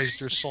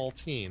 Pulverized your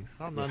saltine.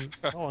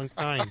 How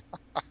unkind.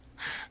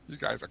 You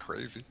guys are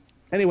crazy.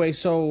 Anyway,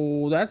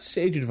 so that's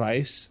Sage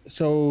Advice.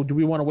 So do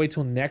we want to wait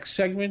till next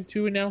segment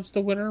to announce the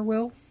winner,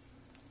 Will?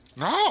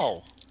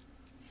 No.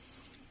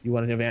 You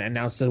want to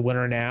announce the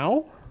winner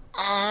now?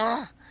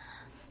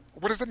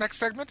 What is the next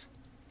segment?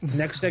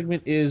 Next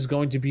segment is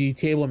going to be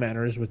Table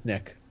Manners with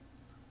Nick.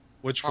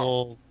 Which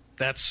will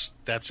that's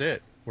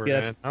it. We're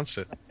Yeah, gonna announce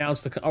it.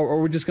 Announce or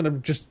we're just going to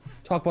just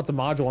talk about the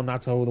module and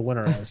not tell who the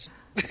winner is.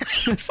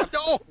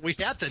 No, we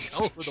have to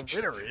know who the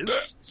winner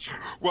is.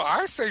 Well,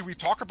 I say we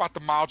talk about the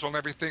module and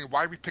everything,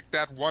 why we picked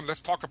that one. Let's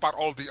talk about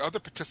all the other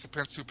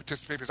participants who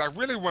participated. Because I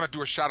really want to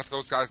do a shout out to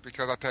those guys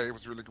because I tell you, it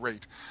was really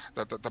great.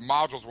 The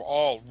modules were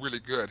all really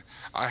good.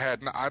 I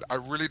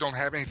really don't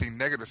have anything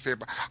negative to say,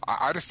 but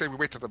I just say we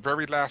wait till the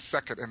very last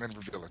second and then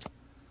reveal it.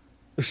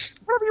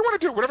 Whatever you want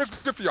to do, whatever's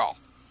good for y'all.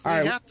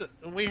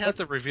 We have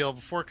to reveal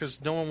before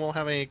because no one will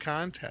have any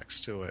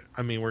context to it.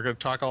 I mean, we're going to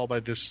talk all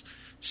about this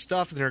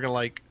stuff, and they're going to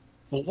like,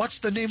 well, what's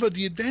the name of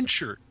the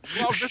adventure?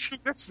 Well, let's do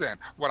this then.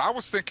 What I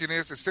was thinking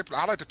is simply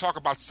I like to talk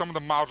about some of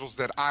the modules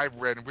that I've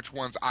read and which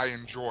ones I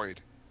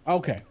enjoyed.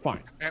 Okay,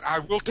 fine. And I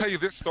will tell you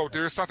this, though.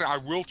 There is something I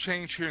will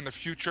change here in the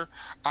future.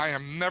 I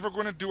am never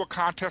going to do a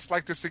contest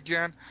like this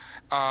again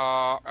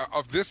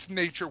of this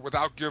nature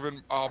without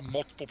giving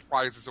multiple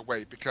prizes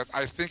away because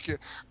I think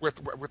with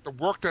the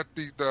work that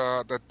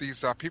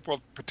these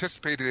people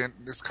participated in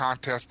this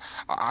contest,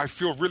 I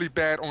feel really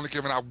bad only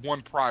giving out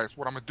one prize.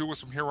 What I'm going to do is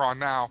from here on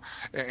now,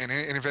 in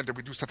any event that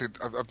we do something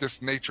of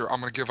this nature, I'm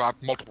going to give out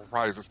multiple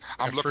prizes.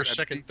 I'm looking First,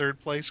 second, third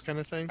place kind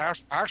of thing?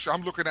 Actually,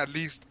 I'm looking at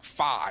least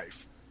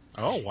 5.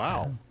 Oh,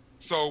 wow.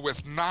 So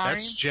with 9,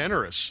 that's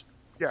generous.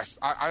 yes,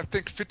 I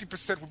think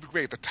 50% would be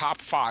great. The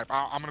top 5,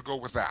 I'm going to go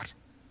with that.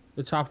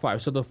 The top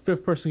 5. So the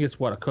fifth person gets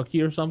what, a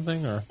cookie or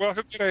something, or Well,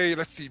 he'll get a,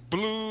 let's see,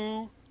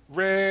 blue,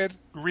 red,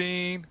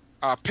 green,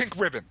 pink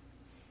ribbon.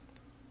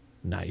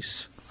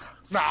 nice.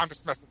 No, I'm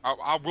just messing.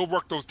 We'll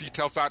work those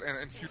details out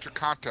in future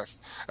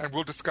contests, and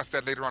we'll discuss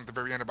that later on at the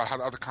very end about how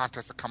the other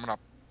contests are coming up.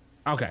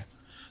 Okay.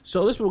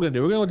 So this is what we're gonna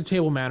do. We're gonna go to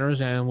Table Manners,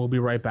 and we'll be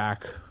right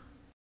back.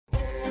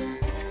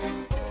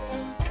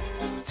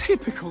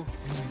 Typical.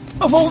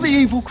 Of all the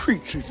evil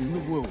creatures in the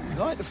world,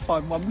 I had to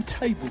find one with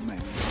table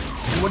manners.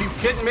 What are you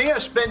kidding me? I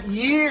spent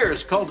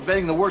years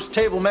cultivating the worst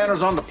table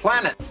manners on the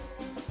planet.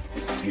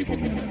 Table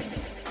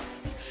manners.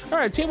 All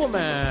right, Table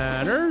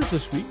Manners.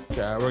 This week,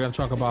 we're going to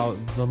talk about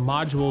the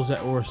modules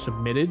that were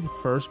submitted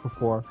first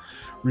before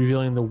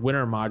revealing the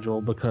winner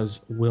module because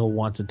Will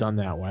wants it done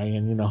that way.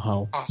 And you know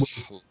how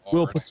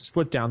Will puts his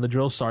foot down, the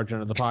drill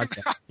sergeant of the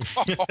podcast.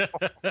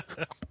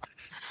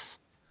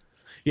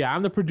 Yeah,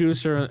 I'm the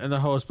producer and the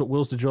host, but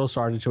Will's the drill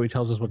sergeant, so he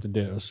tells us what to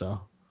do.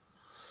 So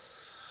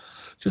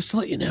just to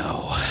let you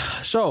know.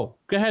 So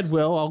go ahead,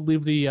 Will. I'll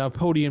leave the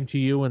podium to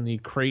you and the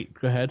crate.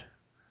 Go ahead.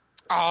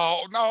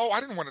 Oh, no, I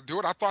didn't want to do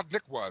it. I thought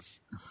Nick was.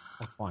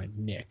 Oh, fine,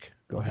 Nick.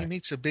 Go He ahead.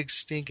 makes a big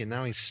stink, and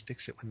now he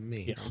sticks it with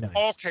me. Yeah, Oh, nice.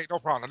 nice. Okay, no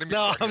problem. Let me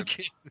No, start I'm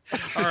again.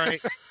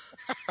 kidding.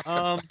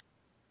 All right.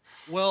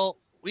 Well,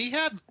 we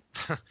had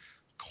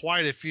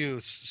quite a few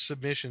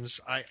submissions.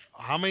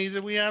 How many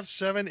did we have?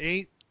 7,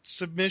 8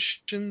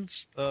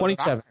 submissions?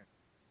 27.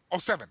 Oh,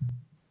 7.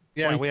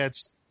 Yeah, 20. we had.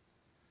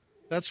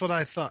 That's what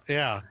I thought.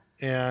 Yeah,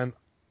 and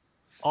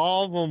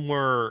all of them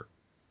were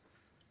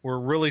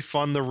really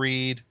fun to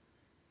read,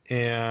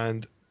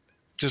 and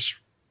just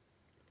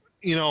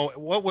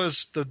what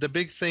was the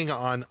big thing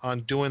on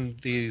doing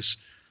these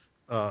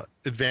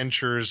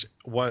adventures?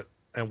 What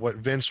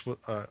Vince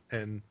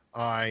and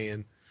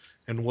I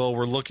and Will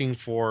were looking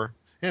for,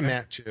 and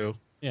Matt too.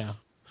 Yeah.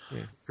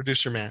 Yeah,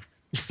 producer Matt.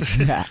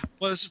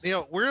 was,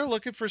 we're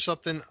looking for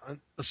something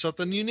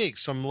unique,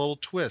 some little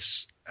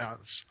twists,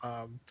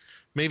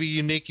 maybe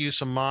unique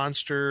use of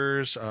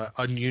monsters,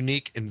 a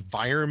unique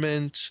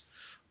environment,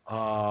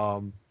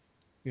 a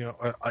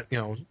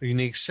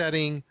unique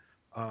setting.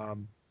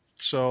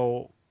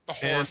 So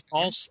and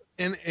also,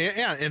 and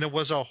it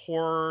was a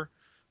horror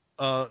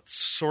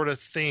sort of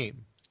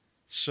theme.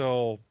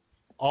 So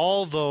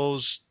all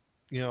those,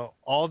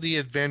 all the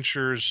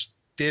adventures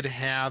did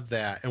have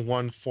that in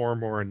one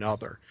form or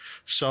another,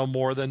 some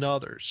more than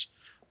others.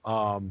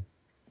 And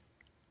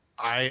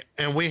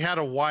we had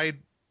a wide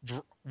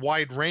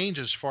range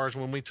as far as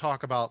when we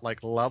talk about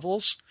like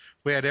levels.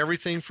 We had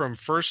everything from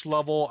first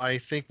level. I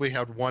think we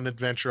had one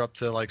adventure up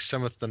to like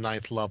 7th to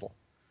 9th level.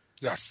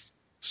 Yes.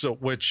 So,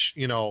 which,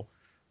 we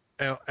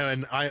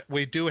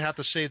do have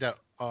to say that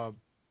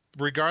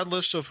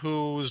regardless of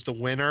who's the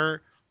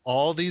winner,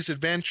 all these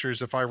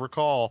adventures, if I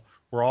recall,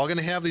 we're all going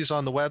to have these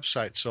on the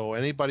website. So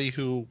anybody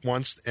who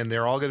wants, and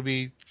they're all going to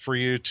be for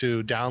you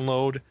to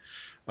download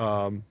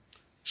off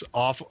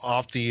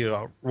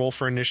the Roll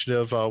for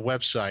Initiative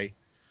website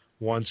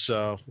once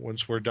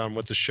we're done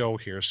with the show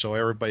here. So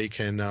everybody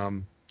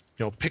can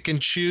pick and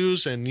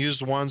choose and use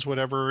the ones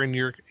whatever in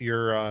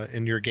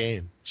your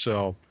game.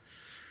 So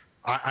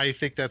I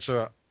think that's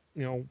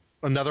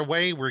another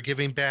way we're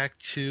giving back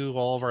to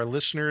all of our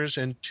listeners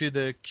and to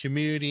the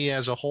community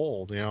as a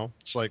whole.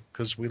 It's like,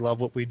 because we love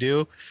what we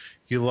do.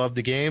 You love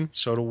the game,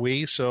 so do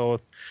we.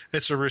 So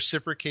it's a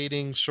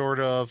reciprocating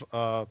sort of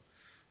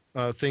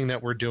thing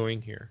that we're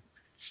doing here.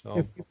 So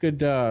if you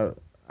could,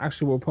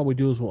 actually, what we'll probably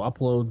do is we'll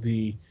upload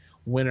the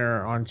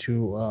winner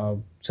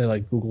onto, say,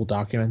 like Google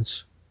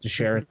Documents to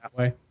share it that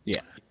way.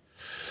 Yeah.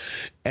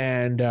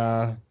 And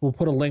we'll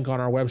put a link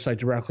on our website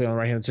directly on the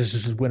right hand. This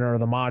is winner of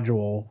the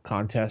module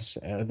contest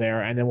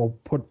there, and then we'll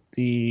put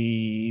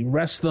the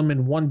rest of them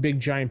in one big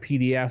giant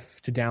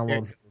PDF to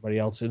download for everybody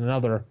else in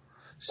another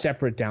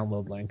separate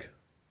download link.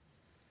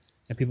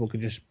 And people could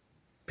just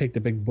pick the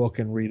big book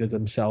and read it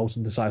themselves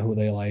and decide who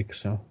they like.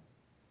 So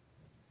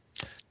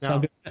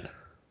now,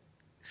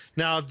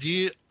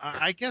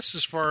 I guess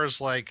as far as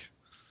like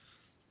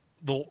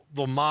the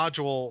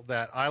module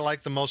that I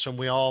like the most and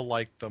we all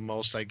like the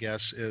most, I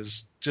guess,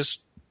 is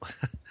just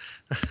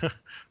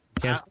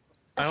I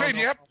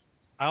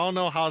don't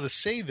know how to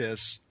say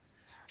this,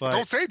 but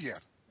don't say it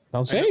yet.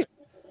 Don't say it.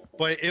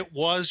 But it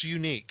was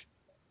unique.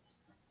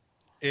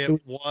 It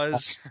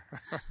was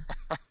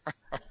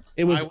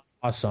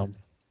awesome.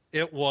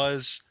 It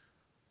was.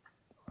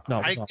 No,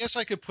 I guess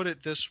I could put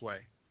it this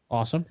way.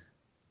 Awesome.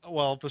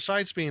 Well,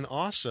 besides being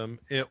awesome,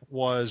 it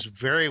was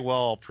very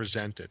well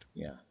presented.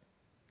 Yeah.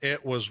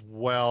 It was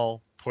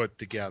well put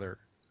together.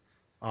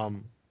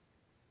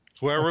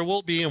 Whoever it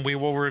will be, and we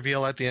will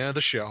reveal at the end of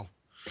the show.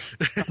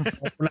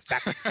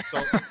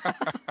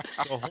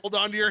 So hold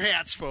on to your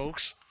hats,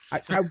 folks.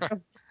 Go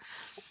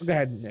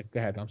ahead, Nick. Go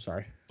ahead. I'm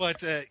sorry. But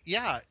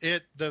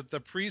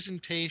the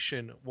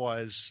presentation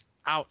was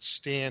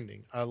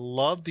outstanding. I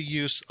love the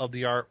use of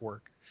the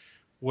artwork,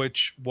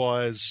 which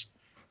was,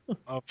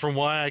 from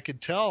what I could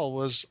tell,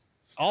 was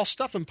all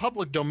stuff in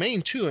public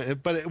domain too.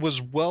 But it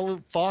was well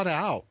thought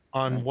out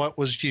on what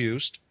was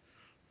used.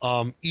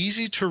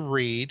 Easy to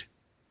read.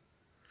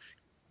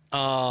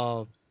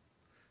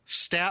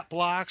 Stat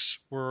blocks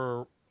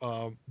were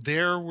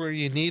there where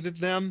you needed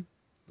them.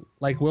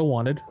 Like Will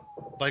wanted.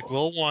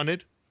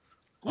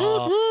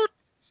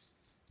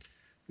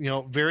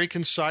 Very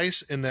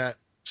concise in that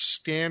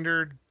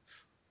standard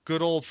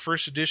good old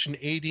first edition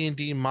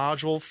AD&D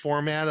module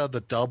format of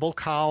the double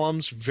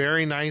columns,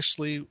 very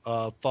nicely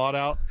thought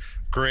out.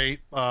 Great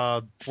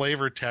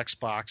flavor text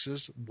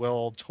boxes.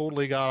 Will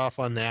totally got off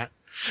on that.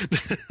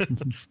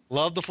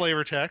 Love the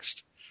flavor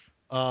text.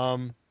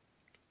 And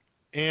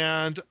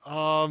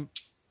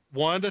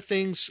one of the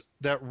things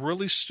that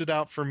really stood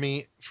out for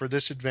me for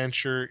this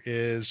adventure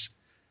is,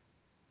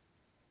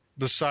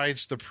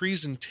 besides the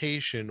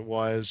presentation,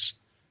 was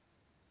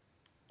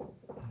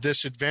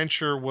this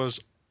adventure was,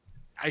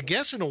 I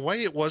guess in a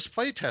way it was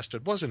play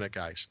tested, wasn't it,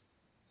 guys?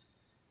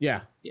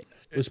 Yeah. It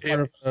was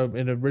part of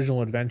an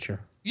original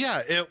adventure.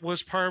 Yeah, it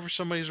was part of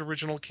somebody's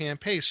original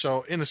campaign.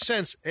 So in a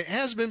sense, it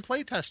has been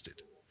play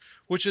tested,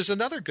 which is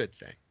another good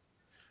thing.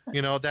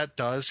 That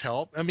does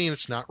help. I mean,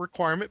 it's not a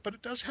requirement, but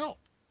it does help.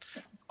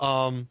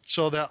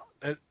 So that,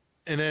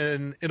 and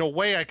then in a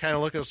way I kind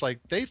of look at it as like,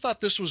 they thought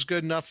this was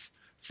good enough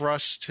for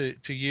us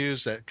to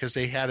use that because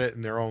they had it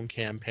in their own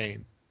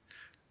campaign.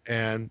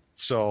 And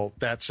so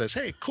that says,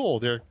 hey, cool.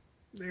 They're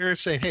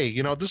saying, hey,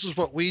 this is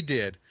what we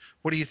did.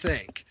 What do you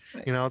think?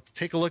 Right.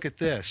 Take a look at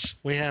this.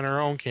 We had our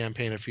own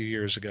campaign a few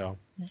years ago.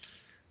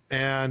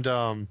 And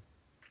I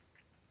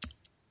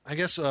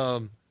guess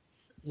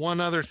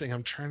one other thing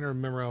I'm trying to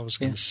remember I was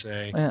going to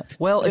say.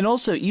 Well, and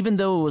also, even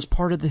though it was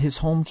part of his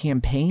home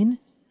campaign,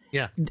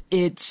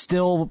 it's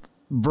still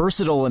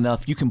versatile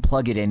enough you can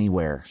plug it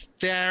anywhere.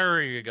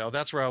 There you go.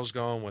 That's where I was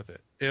going with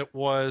it.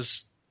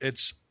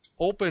 It's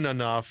open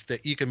enough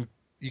that you can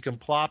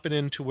plop it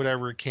into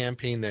whatever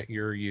campaign that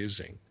you're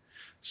using.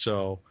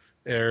 So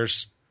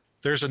there's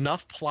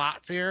enough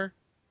plot there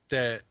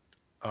that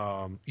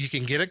you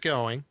can get it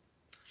going,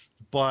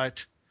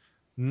 but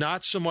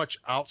not so much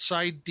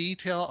outside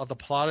detail of the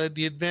plot of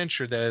the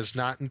adventure that is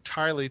not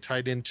entirely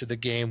tied into the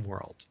game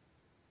world.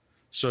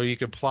 So you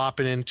could plop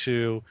it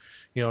into,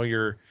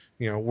 your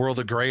World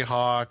of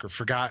Greyhawk or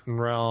Forgotten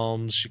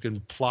Realms. You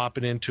can plop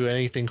it into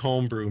anything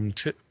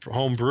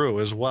homebrew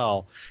as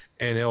well,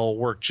 and it'll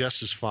work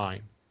just as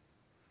fine.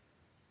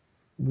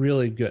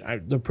 Really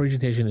good. The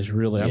presentation is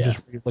really. I'm just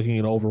looking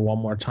it over one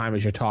more time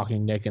as you're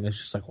talking, Nick, and it's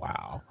just like,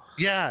 wow.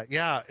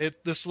 Yeah.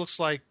 This looks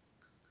like,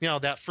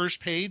 that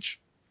first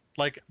page,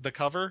 like the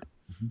cover.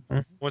 Mm-hmm.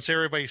 Once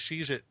everybody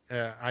sees it,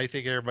 I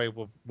think everybody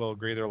will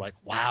agree. They're like,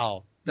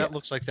 wow, that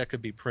looks like that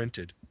could be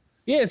printed.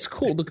 Yeah, it's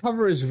cool. The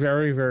cover is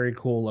very, very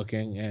cool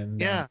looking,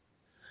 and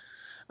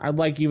I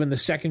like even the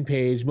second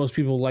page. Most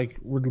people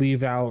would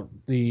leave out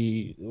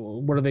the,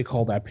 what do they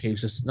call that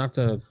page? It's not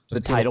the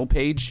title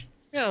page.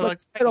 Yeah, like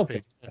the title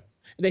page.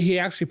 He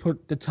actually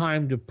put the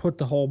time to put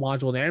the whole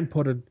module there and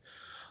put a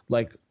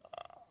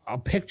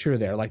picture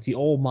there, like the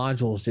old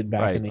modules did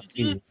back in the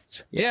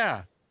 80s.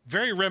 Yeah,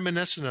 very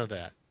reminiscent of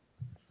that.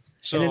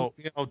 So,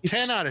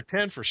 10 out of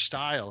 10 for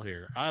style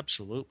here.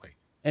 Absolutely.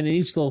 And in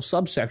each little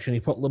subsection, he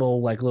put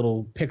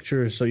little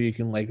pictures so you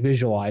can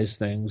visualize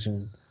things.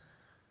 And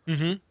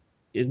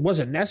it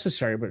wasn't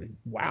necessary, but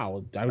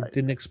wow, I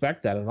didn't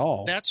expect that at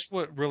all. That's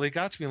what really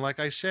got to me. Like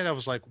I said, I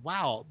was like,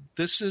 wow,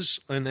 this is.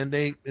 And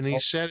he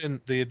said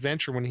in the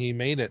adventure when he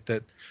made it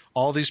that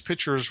all these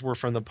pictures were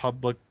from the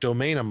public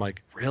domain. I'm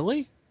like,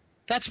 really?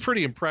 That's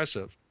pretty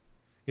impressive.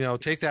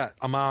 Take that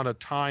amount of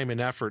time and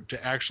effort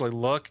to actually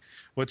look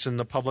what's in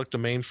the public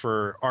domain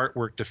for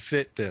artwork to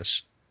fit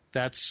this.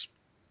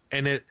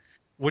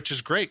 Which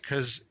is great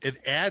because it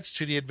adds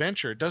to the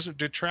adventure. It doesn't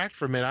detract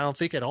from it, I don't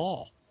think, at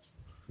all.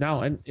 No,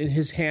 and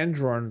his hand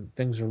drawn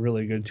things are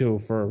really good too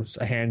for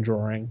a hand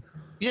drawing.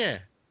 Yeah.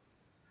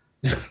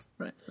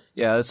 Right.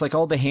 Yeah, it's like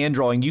all the hand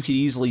drawing. You could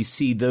easily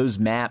see those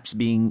maps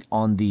being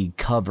on the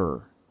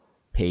cover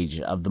page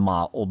of the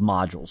old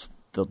modules,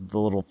 the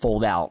little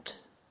fold out.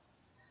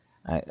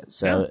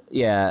 If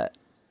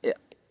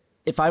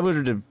I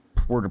were to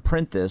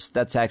print this,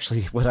 that's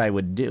actually what I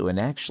would do. And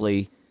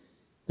actually,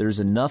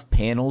 there's enough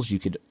panels you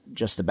could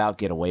just about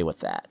get away with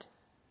that.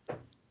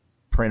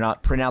 Print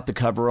out the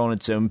cover on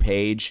its own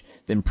page,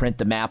 then print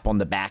the map on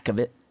the back of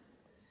it,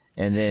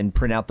 and then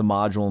print out the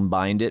module and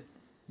bind it.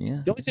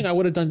 Yeah. The only thing I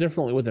would have done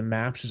differently with the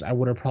maps is I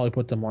would have probably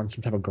put them on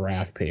some type of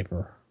graph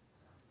paper.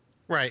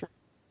 Right.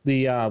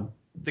 To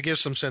give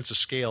some sense of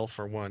scale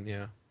for one,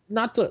 yeah.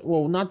 Not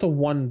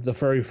the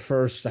very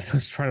first. I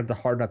was trying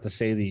hard not to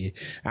say the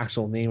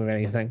actual name of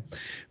anything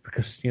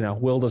because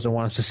Will doesn't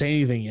want us to say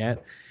anything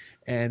yet.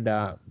 And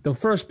the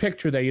first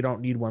picture there, you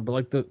don't need one,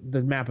 but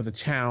the map of the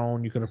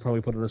town, you could have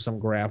probably put it on some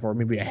graph or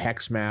maybe a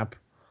hex map.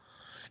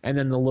 And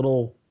then the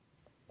little,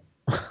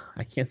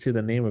 I can't see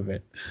the name of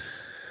it.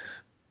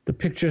 The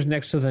pictures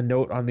next to the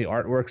note on the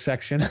artwork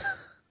section.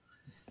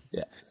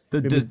 Yeah,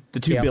 the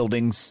two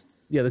buildings.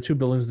 Yeah, the two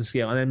buildings with the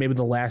scale, and then maybe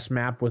the last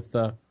map with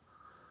the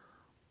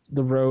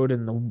road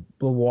and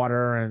the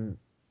water, and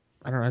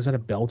I don't know, is that a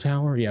bell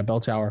tower? Yeah,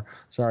 bell tower.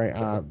 Sorry.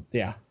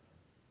 Yeah.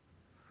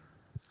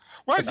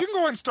 Well, you can go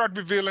ahead and start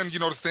revealing,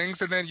 the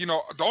things, and then,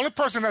 the only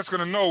person that's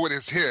going to know it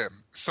is him.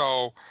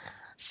 So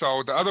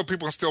the other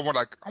people can still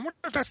wonder, I wonder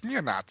if that's me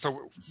or not.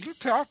 So you can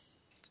tell.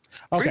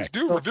 Please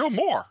reveal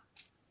more.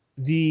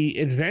 The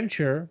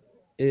adventure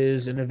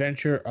is an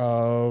adventure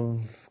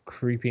of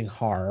creeping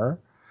horror,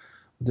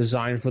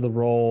 designed for the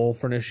Roll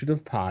for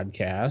Initiative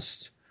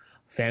podcast.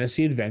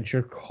 Fantasy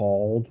adventure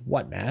called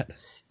what, Matt?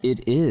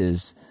 It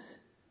is,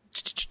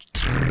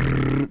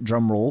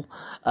 drum roll,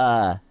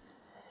 A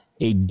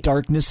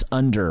Darkness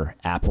Under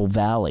Apple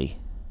Valley.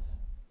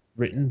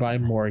 Written by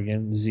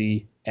Morgan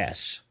Z.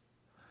 S.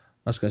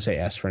 I was going to say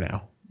S for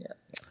now. Yeah.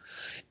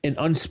 An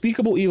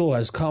unspeakable evil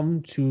has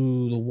come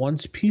to the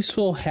once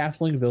peaceful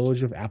halfling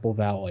village of Apple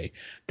Valley.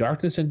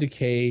 Darkness and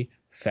decay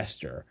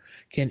fester.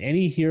 Can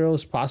any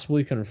heroes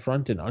possibly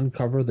confront and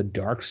uncover the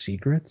dark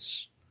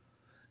secrets?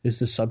 Is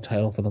the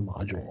subtitle for the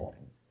module.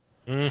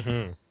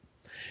 Mm-hmm.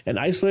 An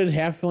isolated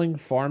halfling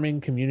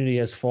farming community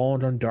has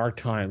fallen on dark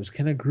times.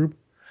 Can a group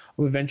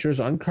of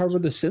adventurers uncover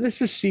the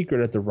sinister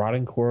secret at the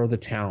rotting core of the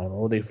town,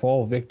 or they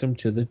fall victim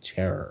to the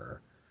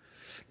terror?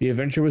 The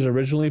adventure was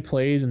originally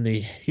played in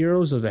the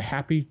Heroes of the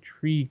Happy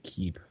Tree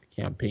Keep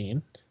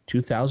campaign,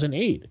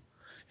 2008,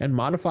 and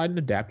modified and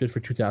adapted for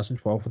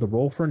 2012 for the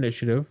Roll for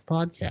Initiative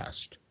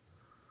podcast.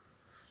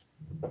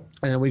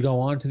 And then we go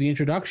on to the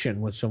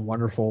introduction with some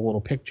wonderful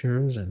little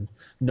pictures and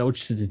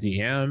notes to the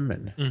DM,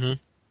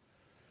 and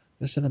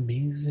just an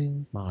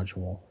amazing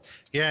module.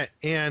 Yeah,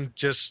 and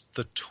just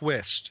the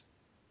twist.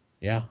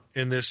 Yeah.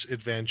 In this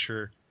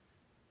adventure,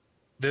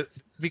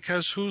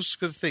 because who's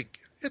going to think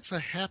it's a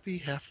happy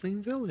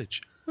halfling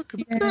village? Look,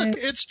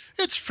 it's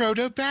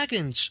Frodo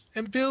Baggins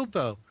and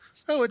Bilbo.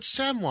 Oh, it's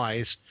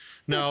Samwise.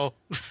 No,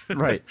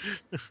 right.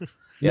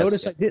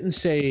 Notice I didn't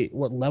say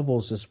what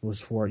levels this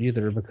was for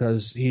either,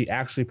 because he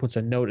actually puts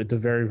a note at the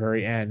very,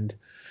 very end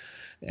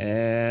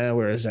And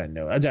where is that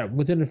note?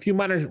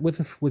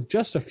 With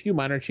just a few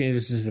minor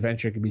changes, this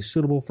adventure can be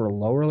suitable for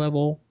lower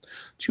level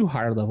to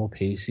higher level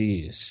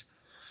PCs.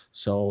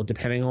 So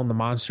depending on the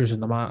monsters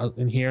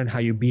in here and how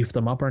you beef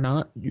them up or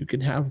not, you can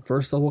have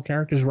first level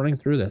characters running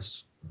through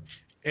this.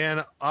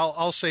 And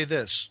I'll say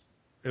this,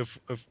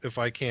 if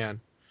I can,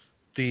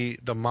 the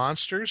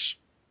monsters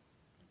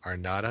are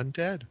not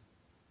undead.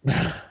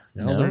 No,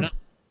 they're not.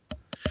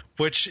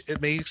 Which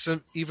it makes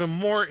them even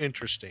more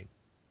interesting.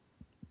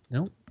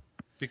 No.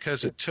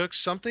 Because it took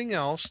something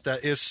else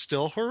that is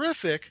still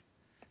horrific,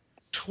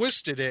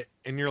 twisted it,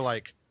 and you're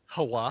like,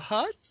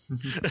 what?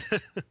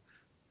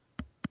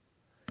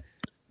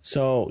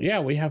 So,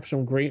 yeah, we have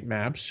some great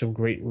maps, some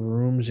great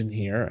rooms in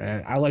here.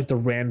 And I like the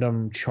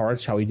random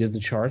charts, how he did the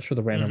charts for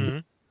the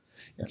random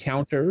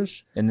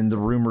encounters. And then the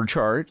rumor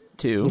chart,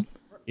 too.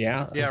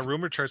 Yeah. Yeah,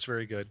 rumor chart's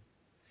very good.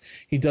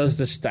 He does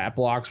the stat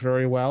blocks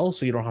very well,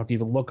 so you don't have to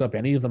even look up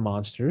any of the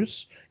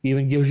monsters. He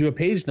even gives you a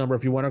page number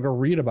if you want to go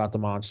read about the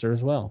monster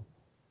as well.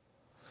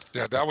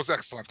 Yeah, that was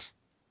excellent.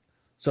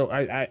 So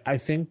I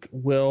think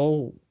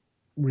Will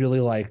really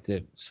liked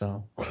it.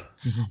 So,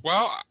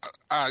 well,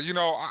 I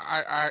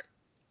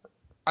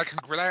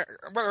congratulate.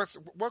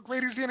 What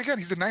grade is he in again?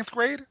 He's in ninth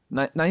grade.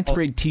 Ninth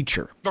grade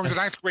teacher. No, he's a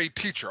ninth grade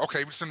teacher. Okay,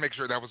 we just want to make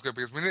sure that was good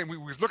because when we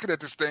was looking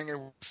at this thing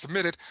and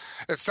submitted,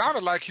 it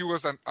sounded like he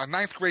was a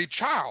ninth grade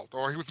child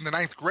or he was in the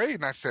ninth grade.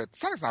 And I said,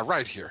 something's not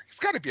right here. He's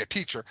got to be a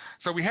teacher.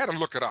 So we had to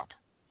look it up.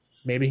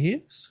 Maybe he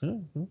is.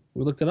 We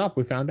looked it up.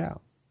 We found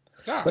out.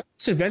 Yeah. But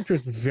this adventure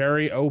is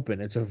very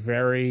open. It's a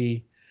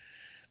very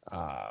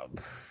let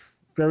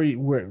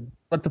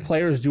the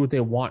players do what they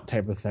want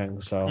type of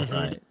thing. So,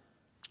 Right.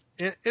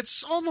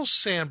 It's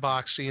almost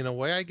sandboxy in a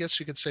way, I guess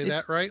you could say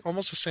that, right?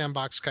 Almost a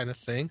sandbox kind of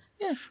thing.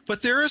 Yeah.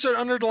 But there is an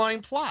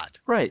underlying plot.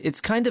 Right.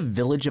 It's kind of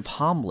Village of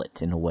Hamlet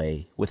in a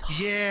way with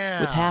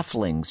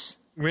halflings.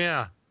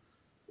 Yeah.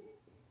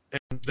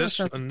 And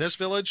in this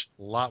village,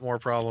 a lot more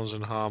problems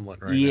in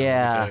Hamlet right now.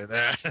 Yeah.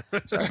 Let me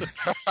tell you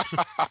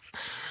that.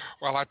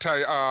 Well, I tell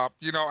you,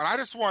 and I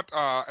just want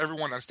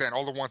everyone to understand,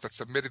 all the ones that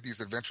submitted these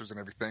adventures and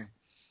everything,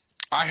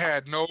 I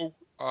had no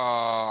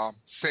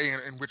say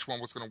in which one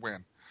was going to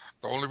win.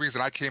 The only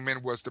reason I came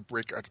in was to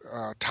break a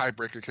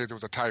tiebreaker because there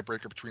was a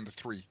tiebreaker between the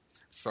three.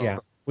 So yeah,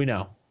 we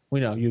know.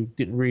 You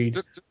didn't read.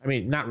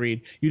 Not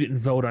read. You didn't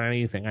vote on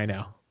anything. I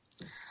know.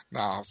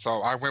 No,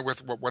 so I went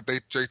with what they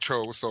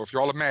chose. So if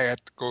y'all are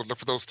mad, go look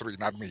for those three,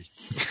 not me.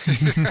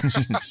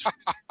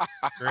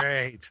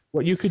 Great.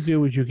 What you could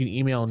do is you can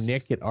email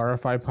Nick at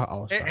RFI.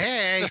 Oh,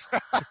 hey.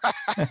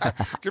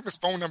 Give him his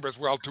phone number as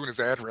well, too, and his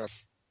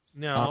address.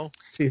 No.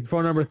 See,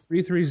 phone number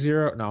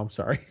 330. No, I'm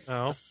sorry.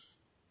 No.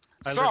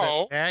 I So,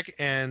 live at back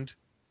end.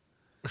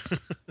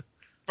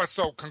 but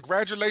so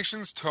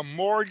congratulations to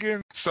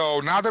Morgan.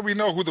 So now that we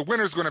know who the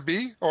winner is going to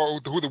be,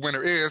 or who the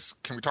winner is,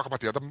 can we talk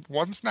about the other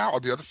ones now, or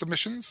the other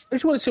submissions? I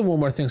just want to say one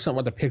more thing, something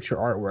about the picture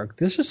artwork.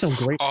 This is some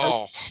great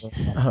Oh,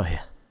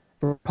 yeah.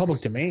 for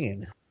public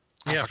domain.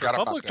 Yeah, for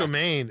public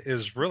domain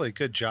is really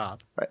good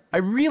job. I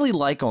really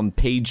like on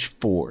page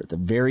 4, the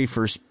very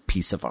first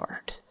piece of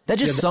art. That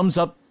just sums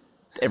up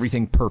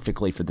everything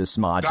perfectly for this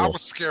module. that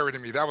was scary to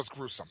me. That was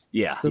gruesome.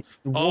 Yeah.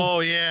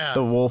 Oh, yeah.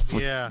 The wolf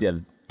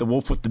the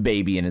wolf with the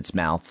baby in its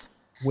mouth.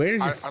 Where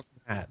did you find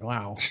that?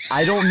 Wow.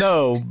 I don't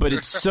know, but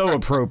it's so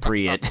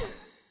appropriate.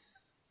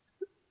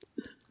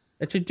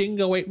 It's a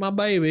dingo ate my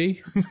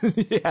baby.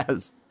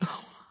 Yes.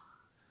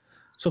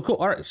 So cool.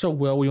 All right. So,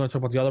 Will, we want to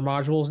talk about the other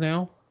modules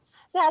now?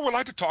 Well, I would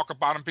like to talk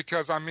about them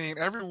because, I mean,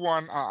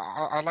 everyone,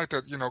 I'd like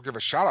to, give a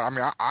shout out. I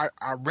mean, I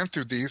went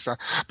through these,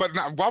 but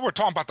now, while we're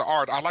talking about the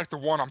art, I like the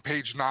one on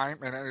page 9,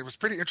 and it was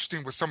pretty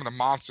interesting with some of the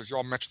monsters. You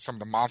all mentioned some of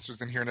the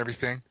monsters in here and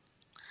everything.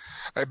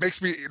 It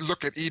makes me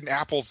look at eating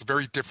apples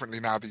very differently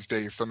now these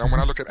days. So now when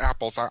I look at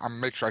apples, I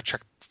make sure I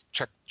check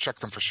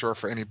them for sure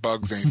for any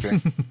bugs,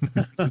 anything.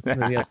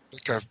 Yeah.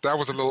 Because that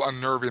was a little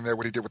unnerving there,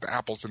 what he did with the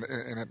apples in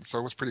it. So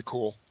it was pretty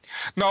cool.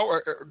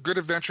 No, good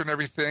adventure and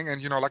everything.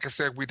 And, like I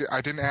said,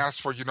 I didn't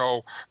ask for,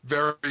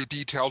 very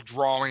detailed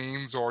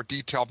drawings or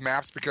detailed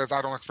maps because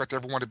I don't expect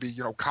everyone to be,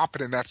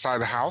 competent in that side of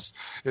the house.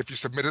 If you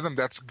submitted them,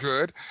 that's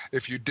good.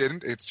 If you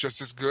didn't, it's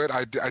just as good.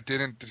 That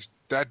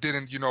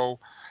didn't,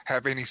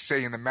 have any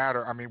say in the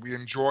matter. I mean, we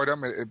enjoyed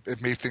them.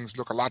 It made things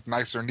look a lot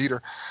nicer and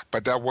neater,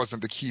 but that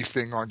wasn't the key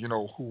thing on,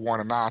 who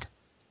won or not.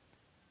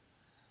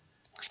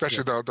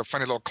 Especially the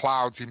funny little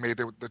clouds he made,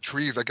 the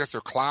trees. I guess they're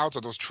clouds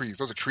or those trees.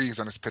 Those are trees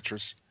on his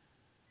pictures.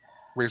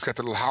 Where he's got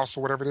the little house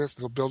or whatever it is,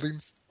 little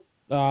buildings.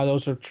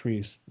 Those are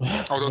trees.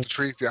 Oh, those are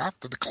trees, yeah.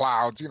 The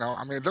clouds,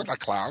 I mean, they're like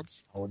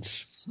clouds.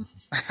 But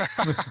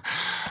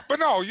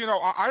no,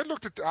 I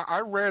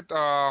read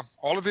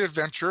all of the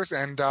adventures,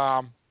 and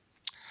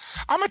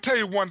I'm going to tell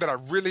you one that I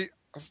really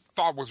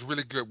thought was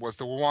really good was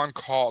the one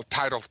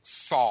titled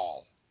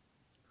Saul.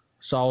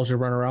 Saul's your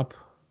runner-up?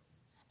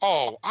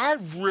 Oh, I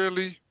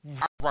really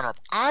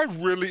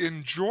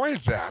enjoyed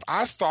that.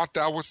 I thought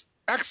that was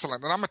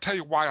excellent, and I'm going to tell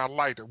you why I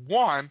liked it.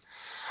 One,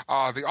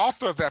 The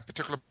author of that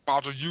particular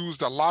module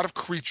used a lot of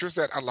creatures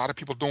that a lot of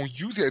people don't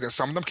use yet. And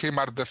some of them came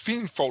out of the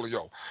Fiend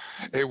Folio.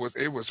 It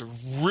was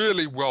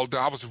really well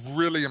done. I was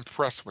really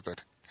impressed with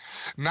it.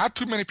 Not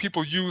too many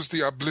people use the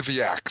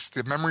Obliviacs,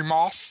 the Memory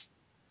Moss.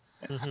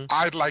 Mm-hmm.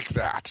 I like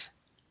that.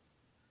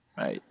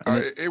 Right.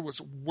 It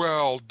was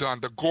well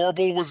done. The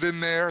Gorble was in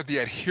there. The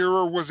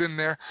Adherer was in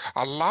there.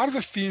 A lot of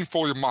the Fiend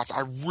Folio mods,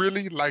 I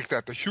really liked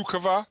that. The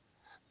Hukava.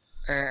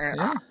 And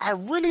I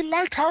really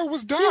liked how it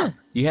was done.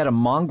 Yeah. You had a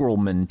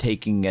Mongrelman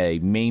taking a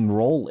main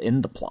role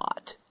in the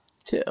plot,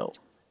 too.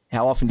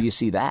 How often do you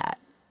see that?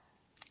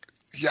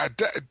 Yeah,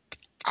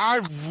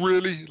 I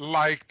really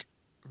liked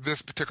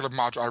this particular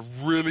module. I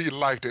really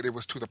liked it. It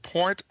was to the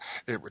point.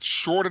 It was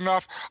short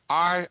enough.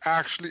 I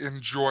actually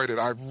enjoyed it.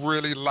 I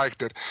really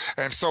liked it.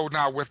 And so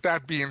now, with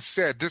that being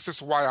said, this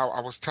is why I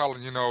was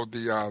telling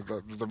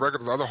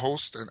the other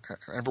host and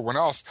everyone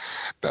else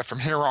that from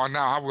here on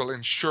now I will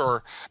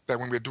ensure that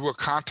when we do a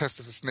contest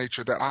of this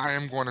nature, that I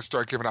am going to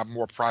start giving out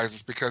more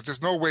prizes, because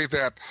there's no way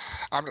that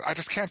I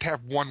just can't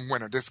have one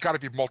winner. There's got to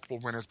be multiple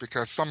winners,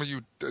 because some of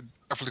you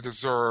definitely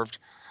deserved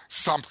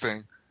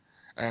something.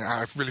 And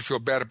I really feel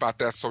bad about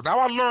that. So now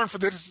I learned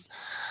from this,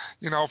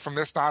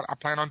 I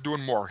plan on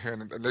doing more here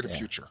in the later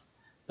future.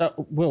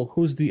 Will,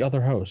 who's the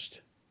other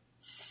host?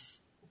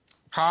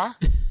 Huh?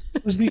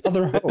 Who's the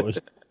other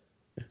host?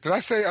 Did I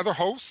say other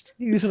host?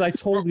 You said I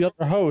told the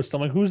other host.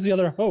 I'm like, who's the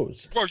other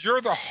host? Well, you're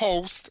the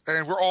host,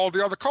 and we're all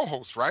the other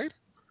co-hosts, right?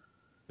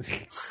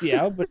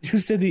 Yeah, but you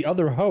said the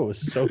other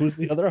host, so who's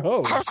the other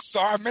host? I'm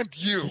sorry, I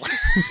meant you.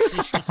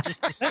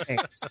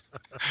 Thanks.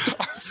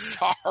 I'm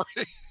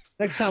sorry.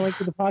 Next time I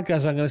do the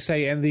podcast, I'm going to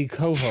say, and the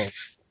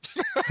co-host.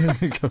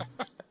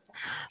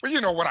 Well, you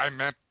know what I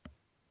meant.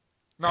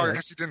 No, I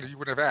guess you didn't. You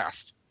would have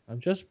asked. I'm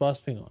just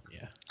busting on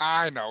you.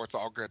 I know. It's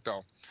all good,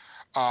 though.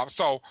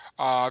 So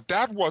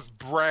that was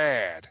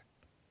Brad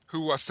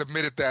who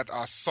submitted that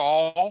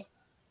Saul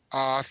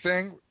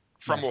thing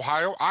from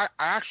Ohio. I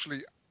actually,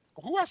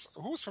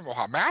 who's from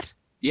Ohio? Matt?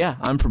 Yeah,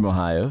 I'm from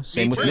Ohio.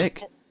 Same with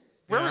Nick.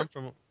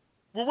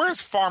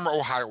 Where's Farmer,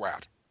 Ohio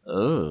at?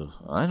 Oh,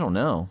 I don't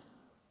know.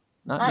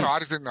 I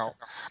just didn't know.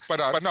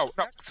 But no,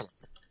 excellent.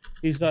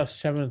 He's the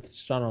seventh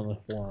son on the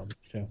forum,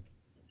 too.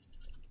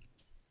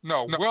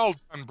 No, well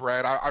done,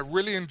 Brad. I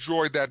really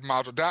enjoyed that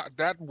module.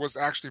 That was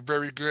actually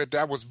very good.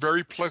 That was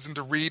very pleasant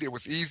to read. It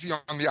was easy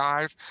on the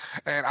eyes.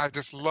 And I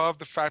just love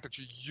the fact that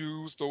you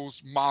use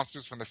those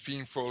monsters from the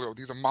Fiend Folio.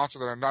 These are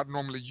monsters that are not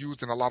normally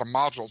used in a lot of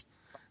modules.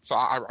 So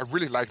I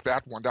really liked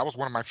that one. That was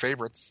one of my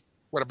favorites.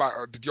 What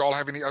about, did you all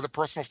have any other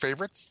personal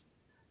favorites?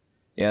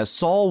 Yeah,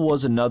 Saul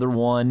was another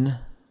one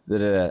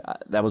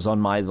that was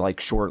on my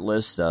short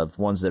list of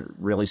ones that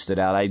really stood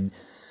out.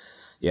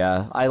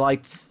 I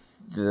like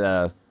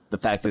the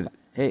fact that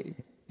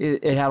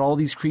it had all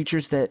these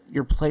creatures that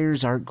your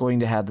players aren't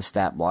going to have the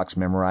stat blocks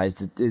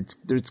memorized.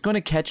 It's going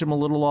to catch them a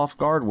little off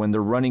guard when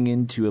they're running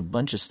into a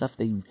bunch of stuff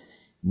they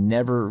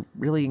never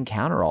really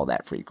encounter all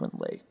that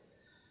frequently.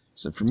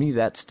 So for me,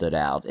 that stood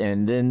out.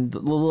 And then the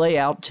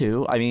layout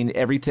too. I mean,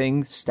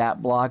 everything,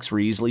 stat blocks were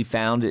easily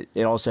found.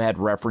 It also had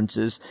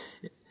references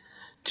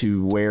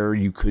to where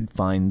you could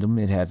find them.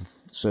 It had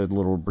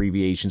little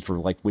abbreviations for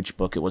which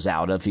book it was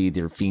out of,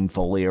 either Fiend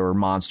Folio or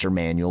Monster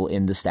Manual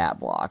in the stat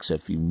block. So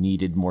if you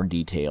needed more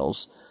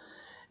details,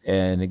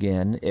 and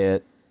again,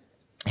 it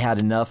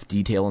had enough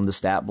detail in the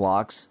stat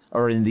blocks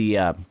or in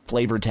the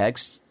flavor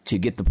text to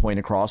get the point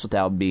across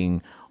without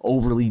being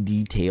overly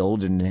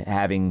detailed and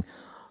having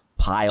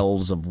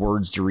piles of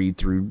words to read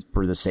through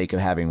for the sake of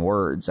having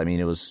words. I mean,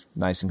 it was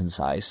nice and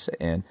concise,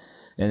 and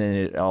then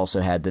it also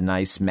had the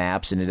nice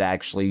maps, and it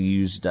actually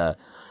used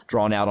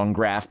drawn out on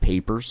graph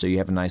paper, so you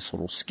have a nice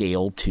little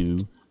scale to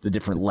the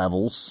different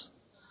levels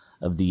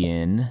of the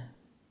inn,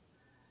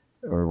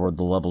 or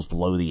the levels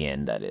below the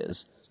inn, that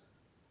is.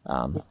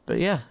 But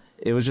yeah,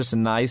 it was just a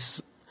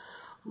nice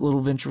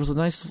little venture with a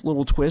nice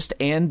little twist,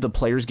 and the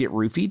players get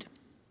roofied.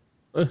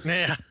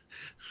 Yeah.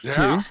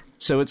 Yeah.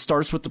 So it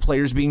starts with the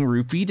players being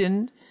roofied,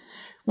 and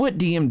what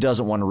DM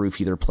doesn't want to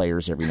roofie their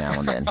players every now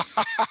and then?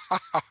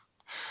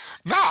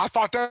 No, I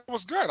thought that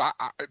was good.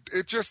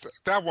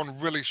 That one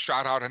really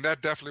shot out, and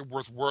that definitely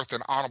was worth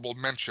an honorable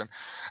mention.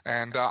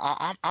 And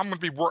I'm going to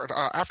be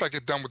after I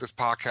get done with this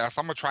podcast,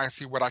 I'm going to try and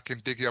see what I can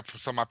dig up for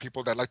some of my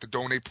people that like to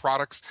donate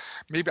products.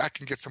 Maybe I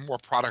can get some more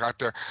product out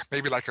there.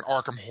 Maybe like an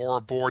Arkham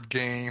Horror board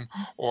game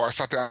or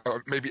something.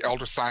 Maybe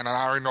Elder Sign. And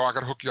I already know I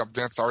got to hook you up,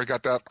 Vince. I already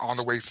got that on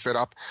the way set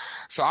up.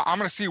 So I'm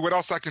going to see what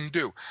else I can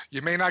do.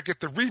 You may not get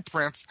the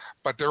reprints,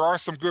 but there are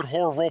some good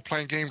horror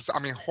role-playing games.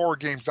 horror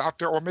games out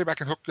there. Or maybe I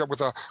can hook you up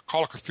with a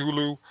Call of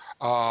Cthulhu.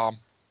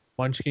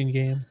 Munchkin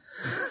game.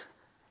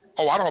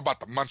 Oh, I don't know about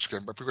the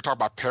Munchkin, but if we could talk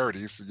about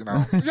parodies,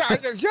 no,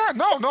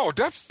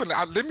 definitely.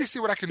 Let me see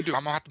what I can do.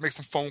 I'm gonna have to make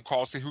some phone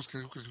calls, see who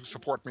can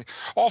support me.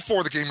 All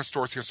four of the gaming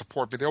stores here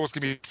support me. They always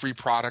give me free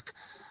product.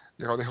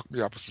 They hook me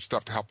up with some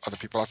stuff to help other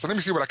people out. So let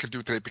me see what I can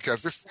do today,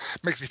 because this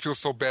makes me feel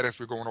so bad as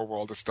we're going over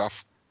all this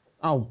stuff.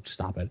 Oh,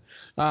 stop it.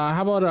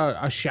 How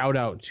about a shout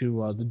out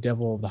to the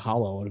Devil of the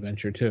Hollow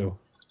adventure too?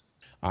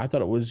 I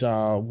thought it was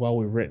well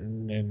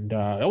written, and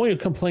the only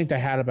complaint I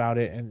had about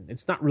it, and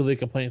it's not really a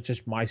complaint, it's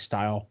just my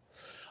style.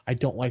 I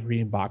don't like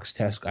reading box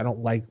text. I don't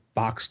like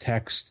box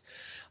text.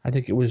 I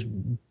think it was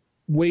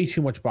way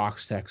too much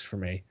box text for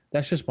me.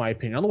 That's just my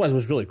opinion. Otherwise, it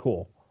was really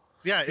cool.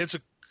 Yeah, it's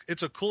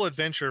a cool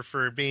adventure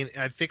for being.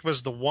 I think it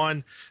was the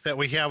one that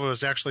we have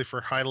was actually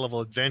for high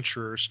level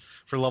adventurers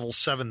for level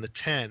 7 to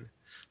 10.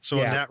 So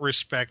in that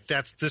respect,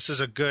 this is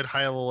a good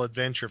high level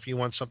adventure if you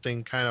want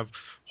something kind of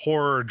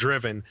horror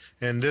driven,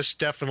 and this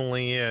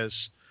definitely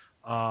is.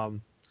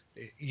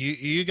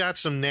 You got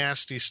some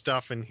nasty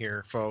stuff in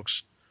here,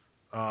 folks.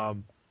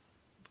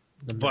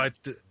 But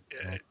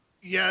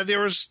yeah, there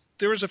was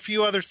a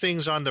few other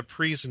things on the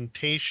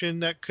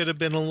presentation that could have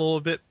been a little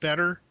bit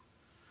better,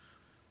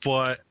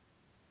 but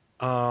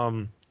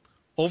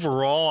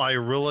overall, I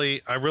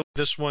really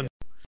this one a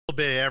little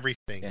bit of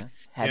everything. Yeah,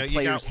 had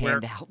players'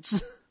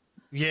 handouts.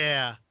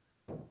 Yeah,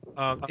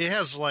 it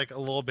has like a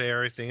little bit of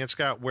everything. It's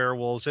got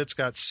werewolves. It's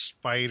got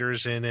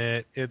spiders in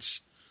it.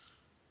 It's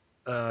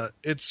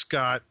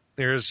got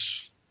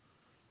there's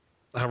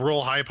a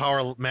real high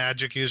power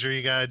magic user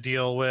you got to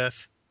deal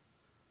with.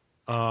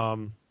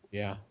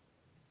 Yeah.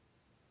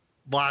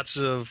 Lots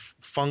of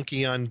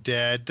funky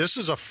undead. This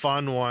is a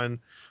fun one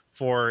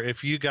for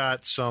if you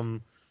got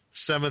some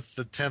 7th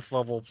to 10th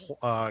level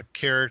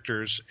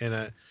characters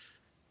in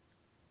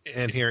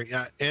here.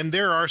 Yeah, and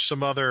there are some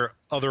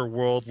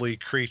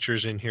otherworldly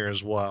creatures in here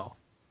as well.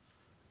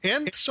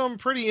 And some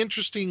pretty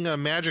interesting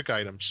magic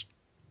items.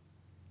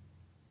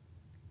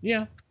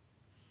 Yeah.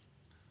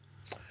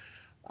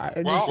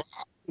 Well,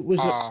 it was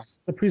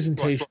the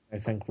presentation, I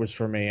think, was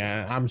for me.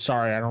 I'm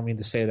sorry, I don't mean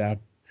to say that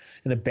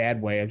in a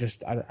bad way.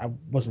 I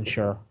wasn't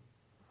sure.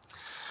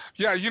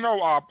 Yeah,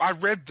 I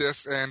read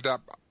this, and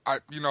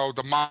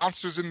the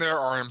monsters in there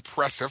are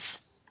impressive.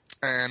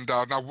 And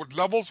now, what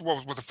levels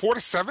was it? 4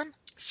 to 7?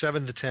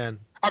 7 to 10.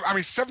 I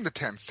mean 7 to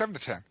 10. 7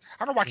 to 10. I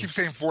don't know why I keep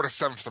saying 4 to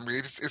 7 for some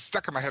reason. It's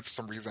stuck in my head for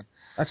some reason.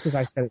 That's because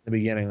I said it at the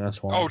beginning.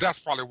 That's why. Oh, that's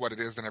probably what it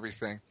is and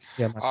everything.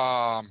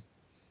 Yeah.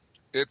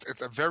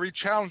 It's a very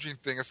challenging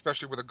thing,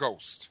 especially with a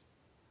ghost.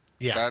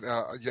 Yeah.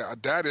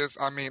 That is.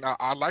 I mean,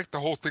 I like the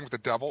whole thing with the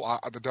devil.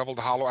 The devil,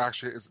 the hollow,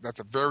 actually that's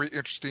a very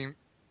interesting,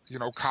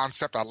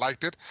 concept. I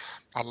liked it.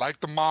 I like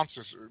the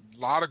monsters. A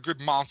lot of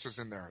good monsters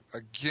in there.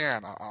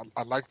 Again,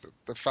 I like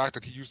the fact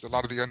that he used a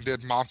lot of the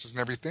undead monsters and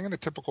everything, and the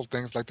typical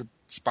things like the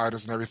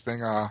spiders and everything.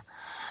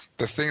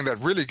 The thing that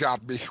really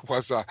got me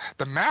was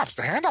the maps.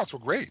 The handouts were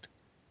great.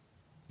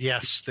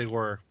 Yes, they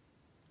were.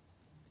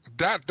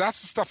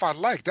 That's the stuff I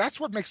like. That's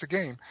what makes a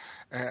game.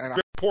 And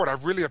I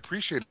really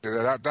appreciated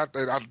it.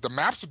 The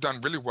maps are done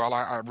really well.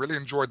 I really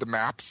enjoyed the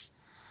maps,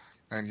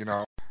 and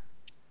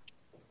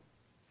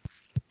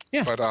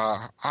Yeah. But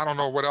I don't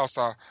know what else.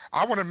 I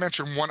want to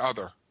mention one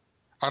other,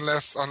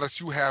 unless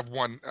you have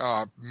one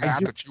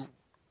map that you.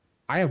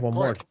 I have one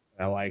more that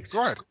I liked.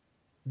 Go ahead.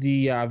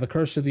 The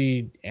Curse of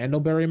the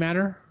Andlebury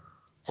Manor.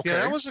 Okay.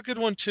 Yeah, that was a good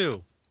one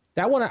too.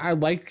 That one I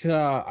like.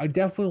 I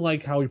definitely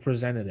like how he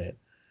presented it.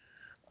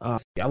 I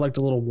liked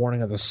a little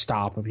warning at the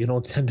stop. If you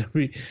tend to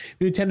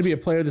be a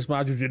player of this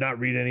module, do not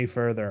read any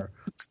further.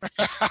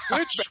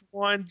 Which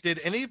one did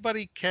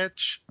anybody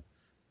catch?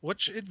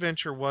 Which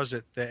adventure was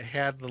it that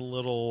had the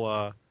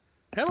little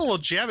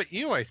jab at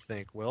you? I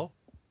think, Will.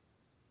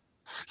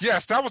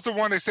 Yes, that was the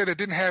one they said it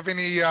didn't have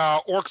any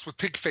orcs with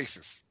pig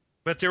faces.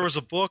 But there was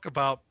a book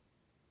about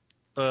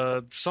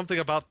something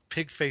about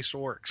pig-faced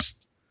orcs.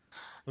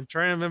 I'm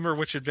trying to remember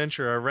which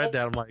adventure I read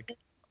that. I'm like,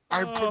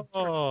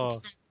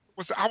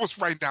 I was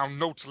writing down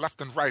notes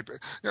left and right. But,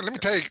 let me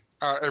tell you,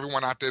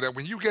 everyone out there, that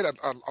when you get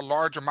a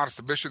large amount of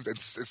submissions, and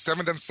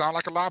 7 doesn't sound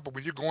like a lot, but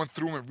when you're going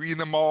through and reading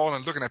them all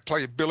and looking at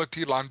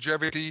playability,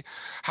 longevity,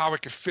 how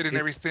it can fit in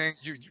everything,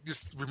 you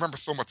just remember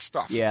so much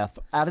stuff. Yeah,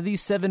 out of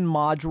these 7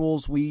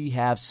 modules, we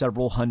have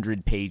several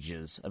hundred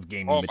pages of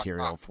gaming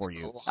material for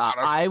you.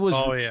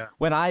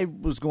 When I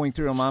was going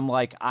through them, I'm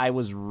like, I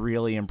was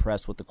really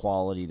impressed with the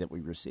quality that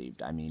we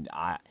received. I mean,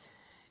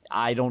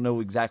 I don't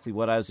know exactly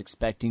what I was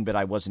expecting, but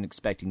I wasn't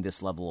expecting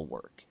this level of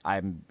work.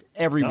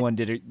 Everyone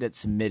that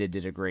submitted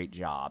did a great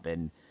job,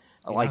 and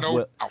it was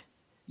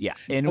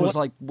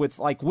like with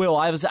Will.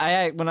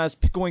 When I was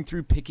going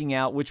through picking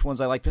out which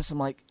ones I liked best, I'm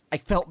like, I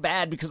felt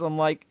bad because I'm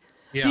like,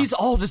 these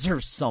all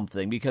deserve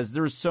something because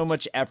there's so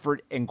much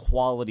effort and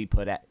quality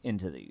put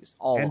into these,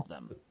 all of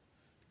them.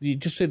 You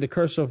just say the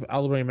Curse of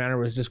Andlebury Manor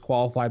was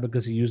disqualified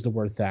because he used the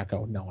word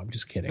Thaco. No, I'm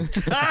just kidding.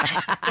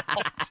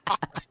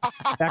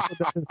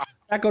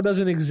 Thaco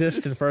doesn't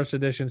exist in first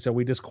edition, so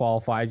we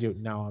disqualified you.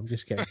 No, I'm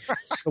just kidding.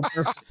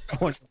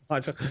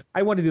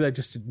 I want to do that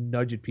just to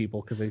nudge at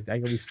people because I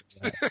always say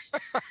that.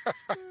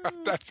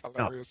 That's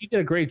hilarious. No, he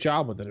did a great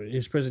job with it.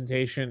 His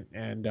presentation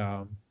and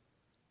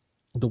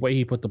the way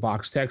he put the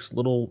box text,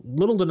 little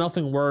to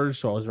nothing words,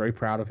 so I was very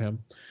proud of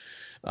him.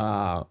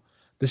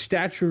 The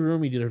statue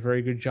room, he did a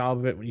very good job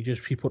of it when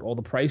he put all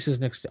the prices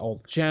next to all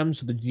the gems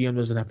so the GM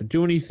doesn't have to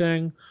do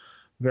anything.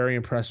 Very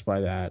impressed by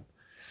that.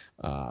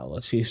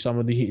 Let's see some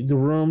of the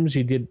rooms.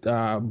 He did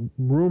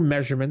room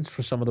measurements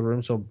for some of the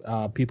rooms so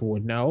people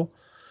would know.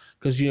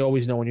 because you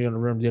always know when you're in a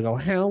room, they go,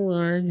 how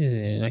large is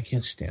it? I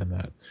can't stand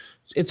that.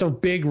 It's a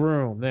big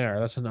room. There,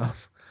 that's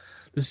enough.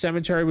 The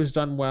cemetery was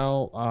done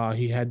well.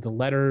 He had the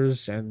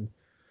letters, and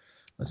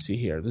let's see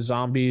here. The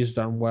zombies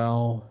done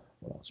well.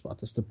 What else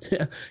about this?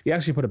 He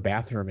actually put a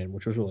bathroom in,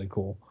 which was really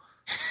cool.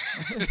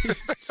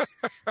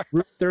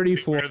 Route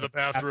 34. Where the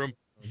bathroom?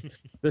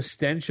 The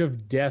stench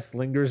of death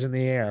lingers in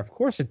the air. Of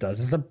course it does.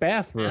 It's a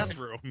bathroom.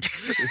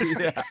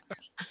 Yeah.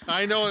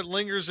 I know it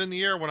lingers in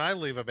the air when I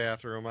leave a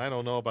bathroom. I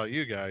don't know about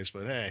you guys,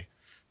 but hey.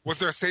 Was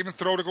there a save and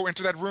throw to go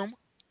into that room?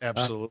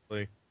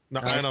 Absolutely.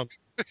 No, I don't.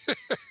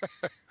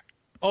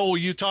 Oh,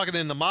 you talking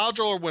in the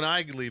module or when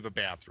I leave a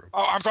bathroom?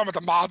 Oh, I'm talking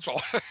about the module.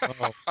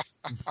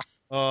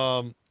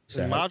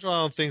 In the module,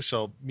 I don't think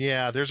so.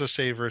 Yeah, there's a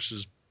save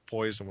versus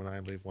poison when I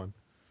leave one.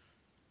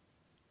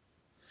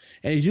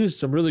 And he's used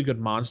some really good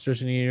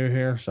monsters in the year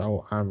here,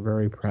 so I'm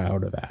very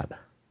proud of that.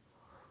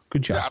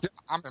 Good job. Yeah,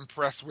 I'm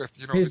impressed with,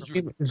 his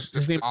name is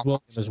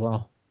William as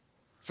well.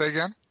 Say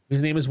again?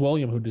 His name is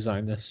William, who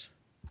designed this.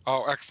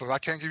 Oh, excellent. I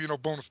can't give you no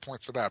bonus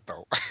points for that,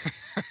 though.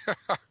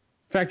 In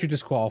fact, you're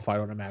disqualified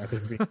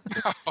automatically.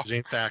 His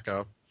ain't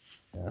Thaco.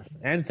 Yeah.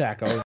 And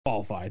Thaco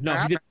qualified. No,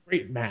 he did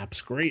great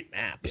maps.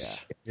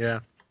 Yeah.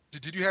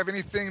 Did you have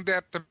anything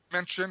to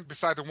mention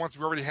besides the ones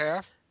we already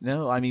have?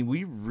 No, I mean,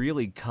 we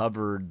really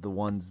covered the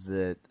ones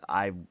that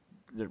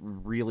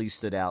really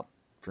stood out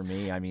for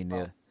me. I mean,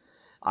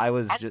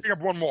 I'll bring up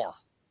one more.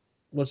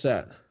 What's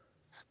that?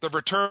 The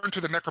Return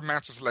to the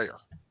Necromancer's Lair.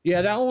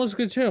 Yeah, that one was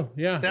good too.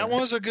 Yeah. That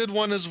one was a good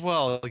one as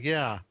well.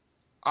 Yeah.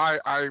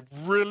 I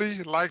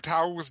really liked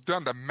how it was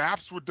done. The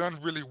maps were done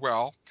really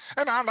well.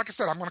 And like I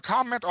said, I'm going to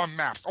comment on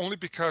maps only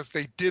because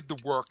they did the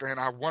work and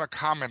I want to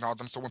comment on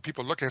them. So when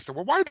people look at it, say,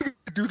 well, why did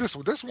they do this?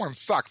 Well, this one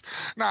sucks.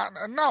 Now,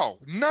 no,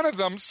 none of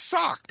them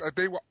sucked.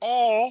 They were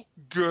all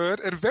good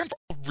adventures,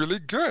 really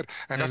good.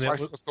 And that's why I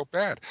feel so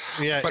bad.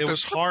 Yeah, but it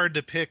was hard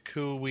to pick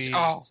who we...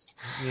 Oh.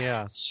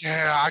 Yeah.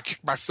 Yeah, I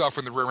kicked myself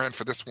in the rear end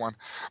for this one.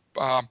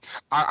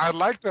 I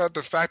like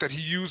the fact that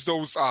he used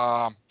those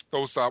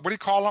what do you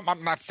call them?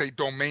 I'm not to say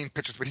domain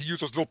pictures, but he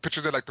used those little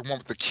pictures there, like the one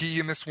with the key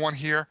in this one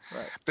here.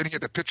 Right. Then he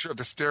had the picture of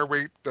the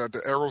stairway,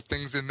 the arrow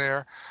things in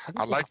there.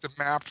 I like the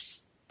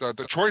maps.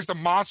 The choice of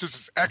monsters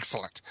is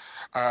excellent.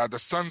 The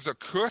Sons of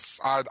Kuss,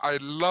 I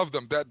love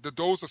them.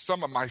 Those are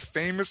some of my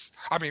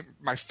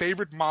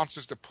favorite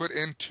monsters to put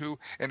into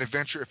an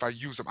adventure if I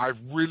use them. I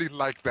really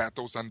like that,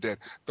 those undead.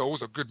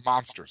 Those are good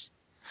monsters.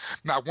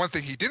 Now, one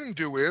thing he didn't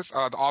do is,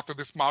 the author of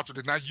this module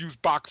did not use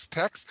box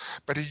text,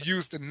 but he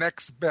used the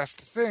next best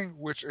thing,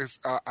 which is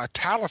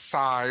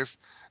italicize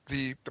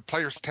the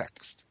player's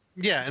text.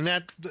 Yeah, and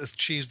that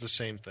achieves the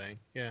same thing.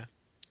 Yeah.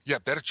 Yeah,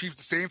 that achieves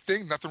the same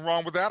thing. Nothing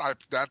wrong with that.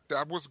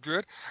 That was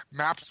good.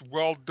 Maps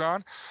well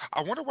done.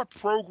 I wonder what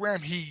program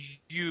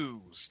he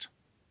used.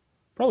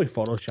 Probably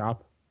Photoshop.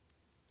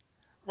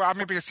 Well, I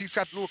mean, because he's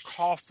got little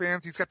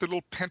coffins, he's got the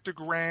little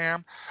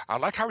pentagram. I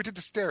like how he did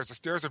the stairs. The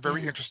stairs are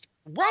very interesting.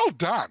 Well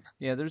done.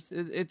 Yeah, there's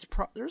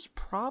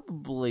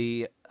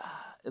probably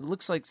it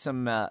looks like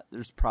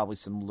there's probably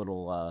some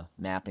little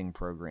mapping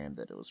program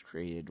that it was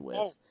created with.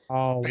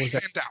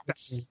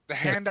 The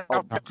handouts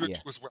are good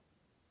too as well.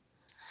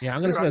 Yeah,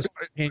 I'm going to say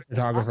paint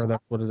photographer.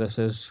 That's what this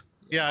is.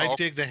 Yeah, I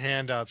dig the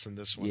handouts in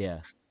this one.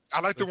 Yeah,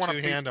 I like the one.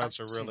 Two handouts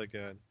are really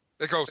good.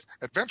 It goes,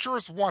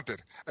 adventurers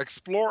wanted.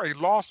 Explore a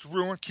lost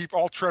ruin, keep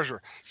all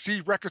treasure. See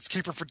records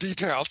keeper for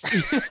details.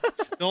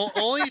 The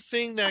only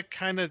thing that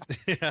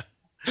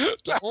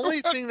the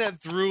only thing that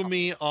threw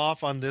me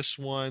off on this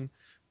one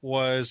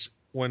was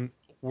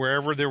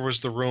wherever there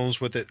was the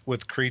rooms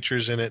with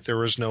creatures in it, there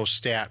was no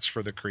stats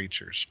for the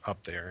creatures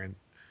up there, and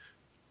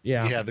you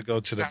had to go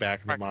to the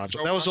back of the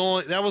module.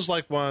 That was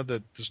like one of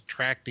the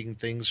distracting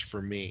things for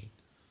me.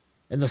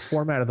 And the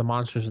format of the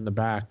monsters in the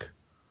back.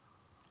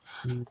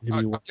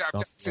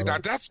 See, now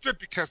that's good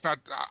because now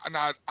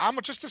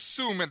I'm just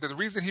assuming that the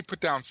reason he put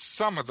down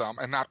some of them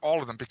and not all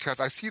of them, because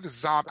I see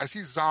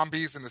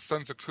zombies and the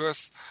Sons of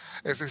Kuss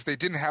as if they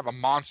didn't have a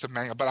monster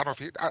manual. But I don't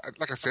know if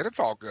like I said, it's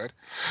all good.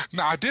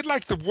 Now I did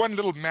like the one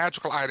little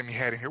magical item he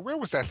had in here. Where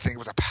was that thing? It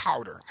was a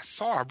powder.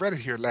 I read it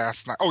here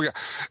last night. Oh yeah,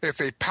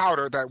 it's a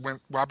powder that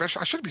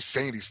I shouldn't be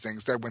saying these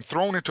things, that when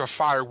thrown into a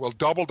fire will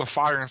double the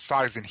fire in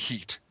size and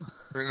heat.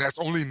 And that's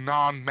only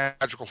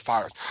non-magical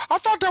fires. I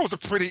thought that was a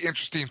pretty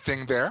interesting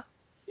thing there.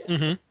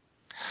 Mm-hmm.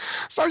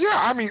 So yeah,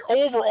 I mean,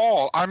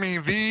 overall,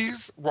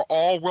 these were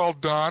all well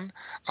done.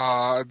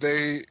 I'm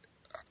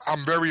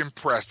very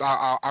impressed.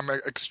 I'm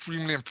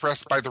extremely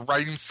impressed by the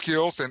writing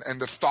skills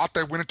and the thought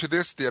that went into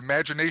this. The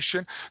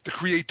imagination, the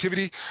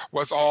creativity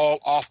was all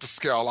off the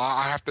scale.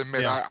 I have to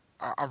admit,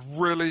 I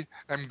really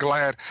am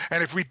glad.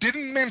 And if we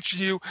didn't mention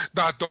you,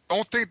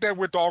 don't think that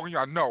we're dogging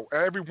you. No,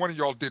 every one of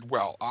y'all did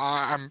well.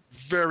 I'm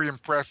very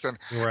impressed, and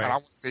I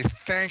want to say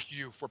thank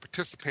you for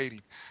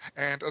participating.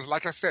 And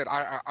like I said,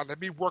 let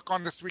me work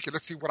on this week, and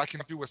let's see what I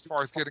can do as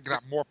far as getting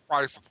out more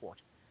prize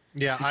support.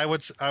 Yeah, I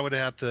would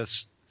have to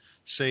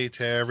say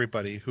to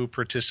everybody who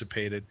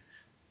participated,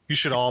 you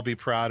should all be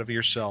proud of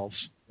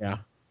yourselves. Yeah.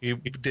 You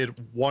did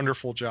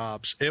wonderful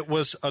jobs. It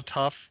was a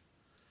tough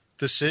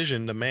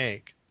decision to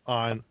make.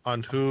 on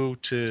who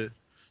to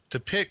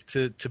pick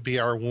to be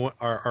our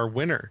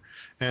winner,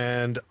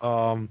 and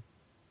I'm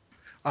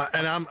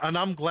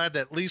glad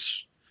that at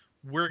least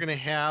we're going to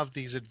have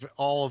these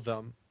all of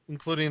them,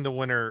 including the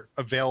winner,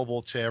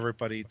 available to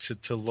everybody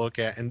to look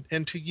at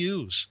and to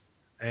use.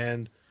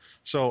 And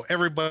so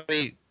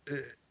everybody,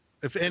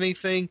 if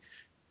anything,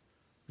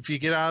 if you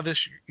get out of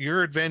this,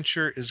 your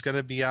adventure is going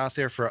to be out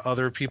there for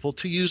other people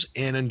to use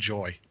and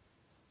enjoy.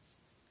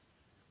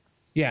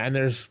 Yeah, and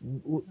there's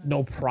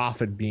no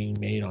profit being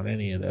made on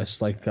any of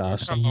this, like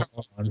someone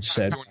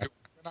said. We're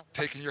not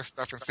taking your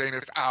stuff and saying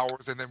it's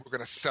ours, and then we're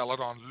going to sell it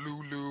on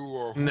Lulu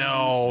or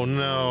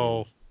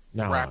no.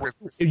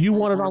 If you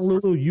want it on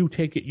Lulu, you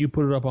take it, you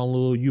put it up on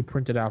Lulu, you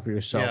print it out for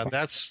yourself.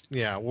 This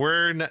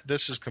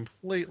is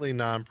completely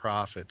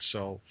non-profit.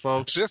 So,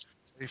 folks,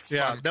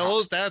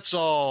 that's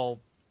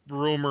all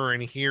rumor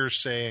and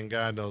hearsay and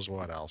God knows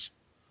what else.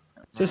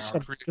 Just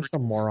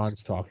some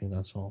morons talking.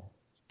 That's all.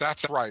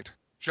 That's right.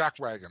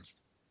 Jackwagons.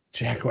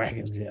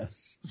 Jackwagons,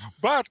 yes.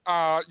 But,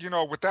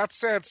 with that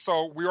said,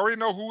 so we already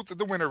know who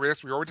the winner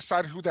is. We already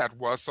decided who that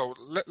was. So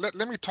let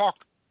me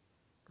talk.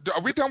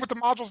 Are we done with the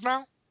modules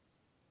now?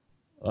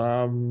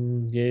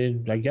 Yeah,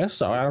 I guess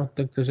so. I don't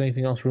think there's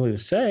anything else really to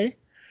say.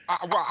 I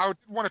did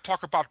want to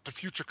talk about the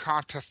future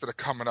contests that are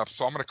coming up,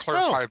 so I'm going to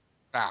clarify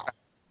now.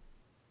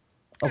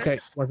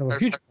 Okay,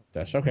 future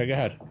contests. Okay, go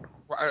ahead.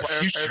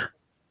 Future.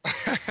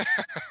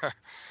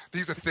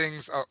 These are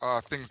things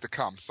to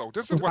come. So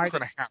this is what's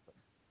going to happen.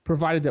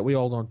 Provided that we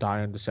all don't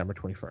die on December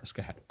 21st.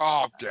 Go ahead.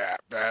 Oh, yeah,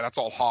 man, that's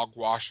all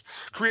hogwash.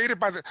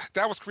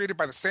 That was created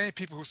by the same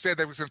people who said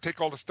they was going to take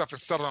all the stuff and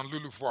sell it on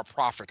Lulu for a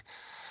profit.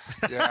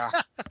 Yeah.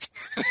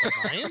 The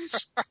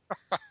Mayans?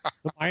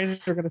 The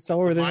Mayans are going to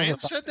sell everything. The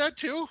Mayans said that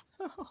too?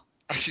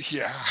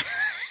 Yeah.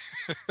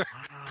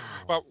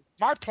 But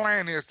my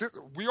plan is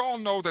we all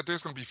know that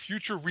there's going to be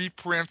future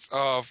reprints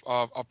of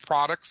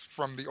products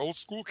from the old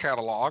school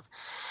catalog.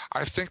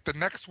 I think the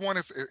next one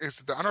is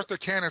the Unearthed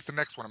Arcana is the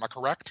next one. Am I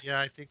correct? Yeah,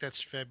 I think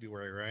that's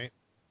February, right?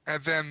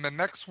 And then the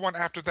next one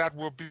after that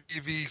will be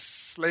the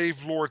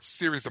Slave Lord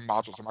series of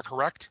modules. Am I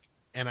correct?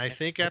 And I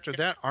think after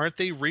that, aren't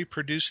they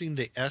reproducing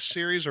the S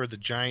series or the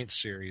Giant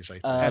series? I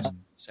think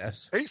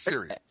S. A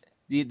series.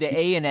 The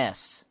A and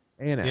S.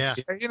 Yeah.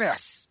 A and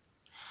S.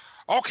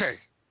 Okay.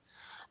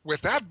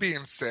 With that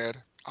being said,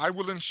 I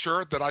will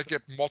ensure that I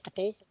get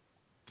multiple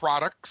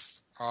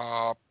products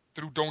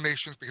through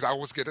donations because I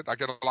always get it. I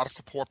get a lot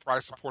of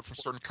prize support from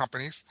certain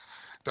companies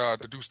to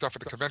do stuff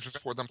at the conventions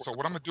for them. So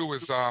what I'm going to do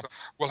is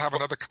we'll have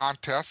another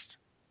contest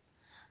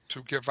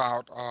to give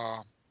out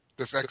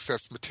this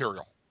excess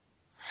material.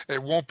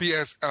 It won't be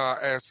as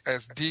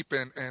deep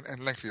and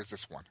lengthy as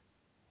this one.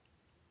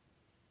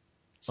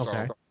 So,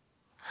 okay.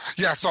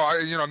 Yeah, so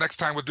next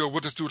time we'll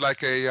just do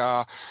like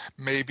I'm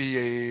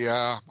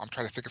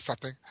trying to think of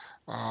something.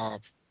 I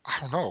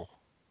don't know.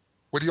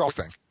 What do y'all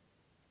think?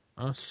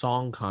 A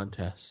song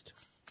contest.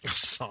 A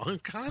song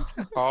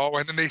contest? Oh,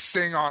 and then they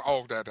sing on.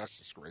 Oh, that's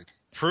just great.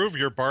 Prove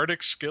your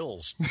bardic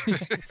skills.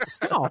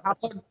 How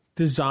about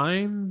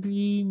design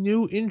the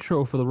new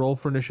intro for the Roll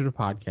for Initiative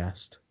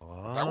podcast?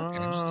 That would be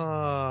interesting.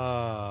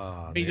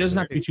 It doesn't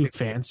have to be too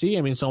fancy.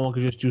 I mean, someone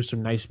could just do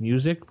some nice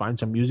music, find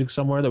some music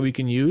somewhere that we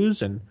can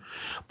use, and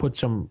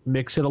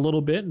mix it a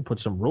little bit, and put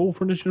some Roll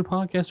for Initiative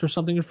podcast or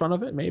something in front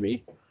of it,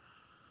 maybe.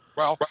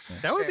 Well,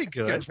 that would be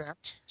good.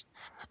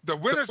 The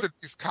winners of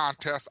these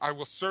contests, I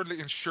will certainly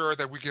ensure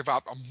that we give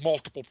out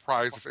multiple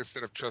prizes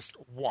instead of just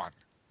one.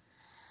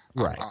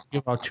 Right.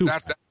 Give out two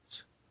prizes.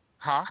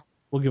 Huh?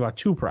 We'll give out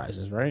 2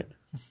 prizes, right?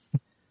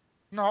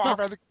 No, I'd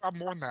rather give out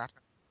more than that.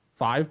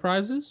 5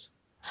 prizes?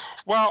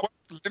 Well,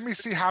 let me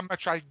see how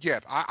much I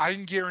get. I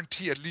can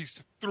guarantee at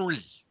least 3.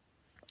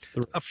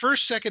 A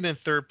first, second, and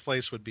third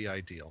place would be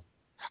ideal.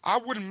 I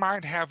wouldn't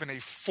mind having a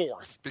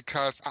 4th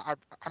because, I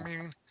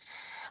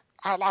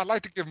I'd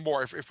like to give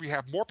more. If we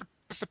have more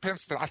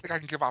participants, then I think I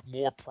can give out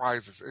more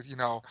prizes.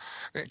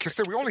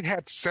 Consider we only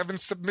had 7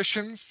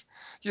 submissions.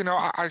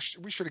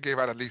 We should have gave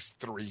out at least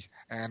 3,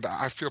 and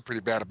I feel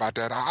pretty bad about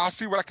that. I'll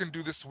see what I can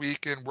do this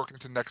week and work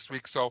into next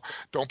week. So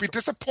don't be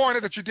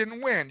disappointed that you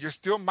didn't win. You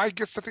still might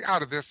get something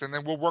out of this, and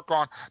then we'll work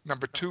on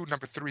number 2,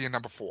 number 3, and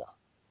number 4.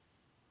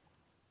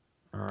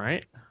 All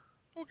right.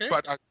 Okay.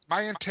 But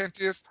my intent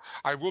is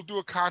I will do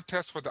a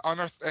contest for the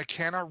Unearthed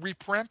Arcana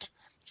reprint.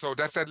 So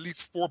that's at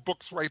least 4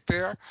 books right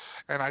there.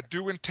 And I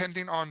do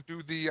intending on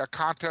do the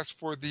contest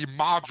for the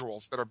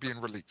modules that are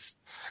being released.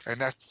 And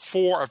that's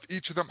 4 of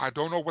each of them. I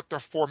don't know what their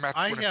formats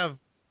are.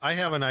 I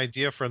have an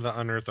idea for the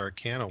Unearthed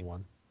Arcana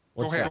one.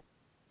 Go ahead.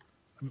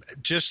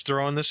 Just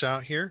throwing this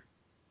out here.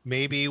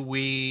 Maybe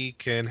we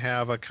can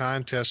have a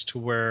contest to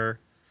where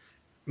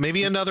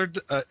maybe another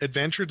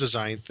adventure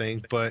design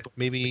thing, but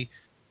maybe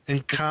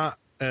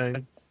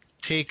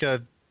take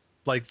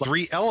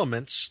 3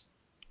 elements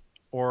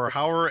or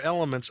however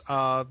elements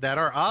that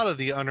are out of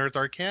the Unearthed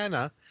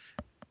Arcana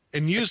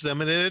and use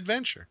them in an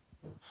adventure.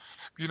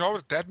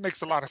 That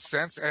makes a lot of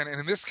sense. And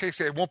in this case,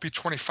 it won't be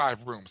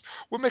 25 rooms.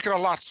 We'll make it a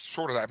lot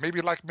shorter than that. Maybe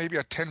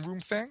a 10-room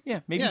thing?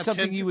 Yeah, maybe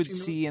something you would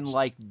see in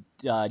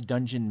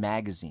Dungeon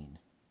Magazine.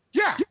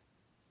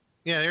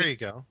 Yeah, there you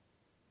go.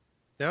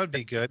 That would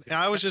be good. And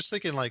I was just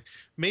thinking, like,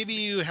 maybe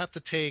you have to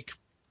take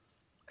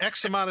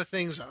X amount of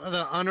things,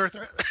 the Unearthed,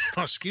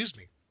 excuse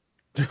me,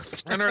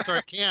 Unearthed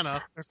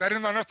Arcana. Is that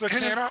in Unearthed And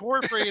Arcana?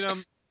 incorporate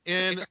them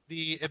in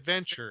the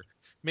adventure.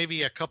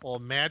 Maybe a couple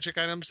of magic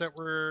items that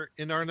were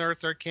in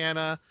Unearthed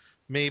Arcana.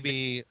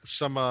 Maybe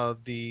some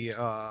of the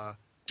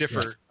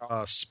different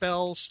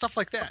spells, stuff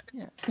like that.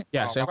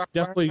 Yeah, so I'm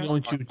definitely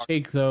going to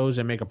take those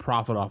and make a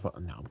profit off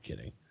of. No, I'm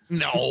kidding.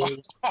 No.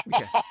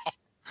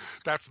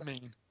 That's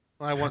mean.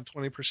 I want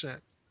 20%.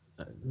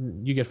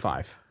 You get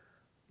 5.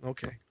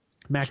 Okay.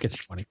 Matt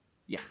gets 20.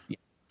 Yeah.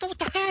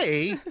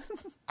 Hey.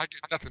 I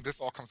get nothing.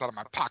 This all comes out of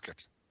my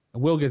pocket.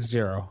 And Will gets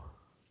 0.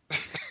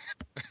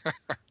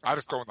 I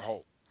just go in the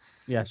hole.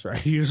 Yes,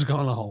 right. You just go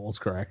in the hole. It's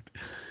correct.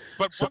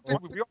 But one thing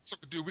we also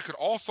could do, we could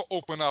also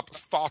open up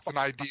thoughts and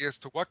ideas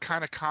to what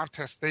kind of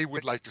contest they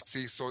would like to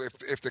see. So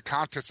if the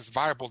contest is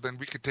viable, then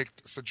we could take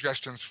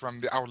suggestions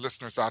from our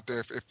listeners out there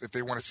if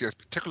they want to see a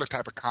particular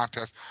type of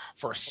contest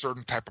for a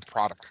certain type of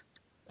product.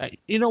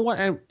 You know what?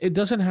 It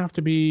doesn't have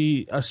to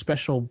be a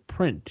special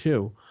print,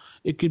 too.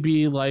 It could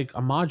be like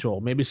a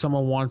module. Maybe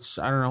someone wants,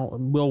 I don't know,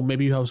 Will,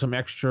 maybe you have some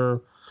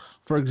extra,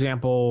 for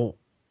example,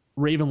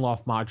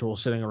 Ravenloft module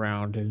sitting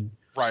around, and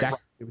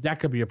that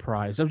could be a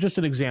prize. That was just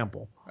an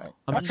example. Right.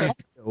 I'm not saying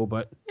no,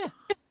 but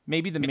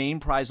maybe the main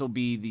prize will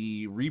be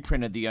the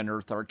reprint of the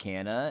Unearthed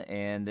Arcana,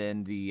 and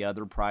then the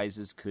other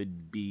prizes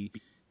could be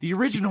the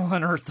original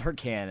Unearthed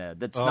Arcana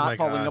that's not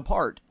falling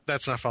apart.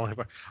 That's not falling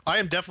apart. I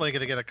am definitely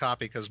going to get a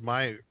copy because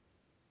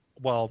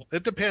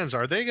it depends.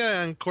 Are they going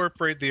to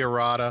incorporate the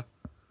errata?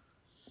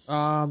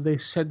 They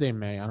said they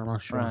may. I'm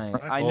not sure. Right.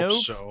 I hope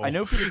so. I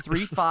know for the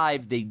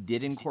 3.5 they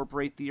did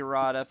incorporate the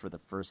errata. For the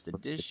first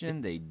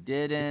edition, they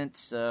didn't.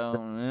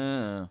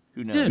 So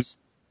who knows?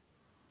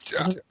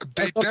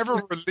 They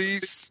never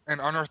released an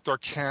Unearthed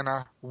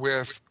Arcana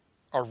with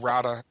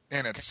errata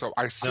in it, so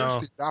I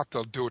seriously doubt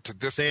they'll do it to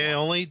this. They one.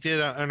 only did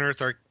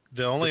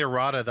the only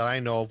errata that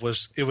I know of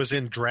was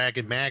in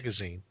Dragon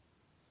Magazine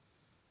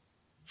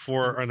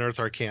for Unearthed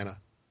Arcana.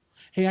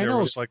 Hey, I there know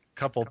was like a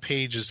couple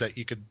pages that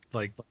you could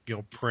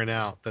print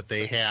out that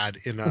they had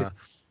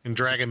in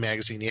Dragon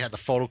Magazine. You had to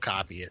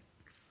photocopy it.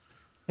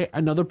 Hey,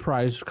 another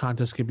prize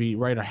contest could be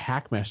write a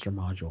Hackmaster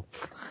module.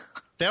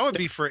 That would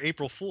be for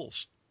April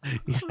Fools.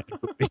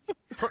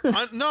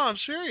 No, I'm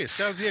serious.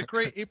 That would be a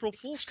great April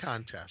Fool's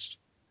contest.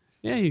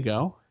 There you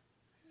go.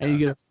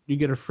 And you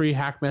get a free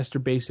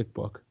Hackmaster Basic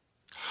book.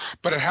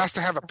 But it has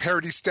to have a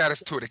parody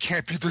status to it. It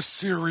can't be the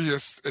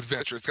serious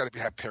adventure. It's got to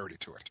have parody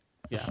to it.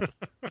 Yeah.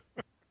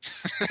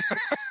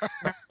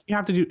 You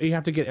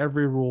have to get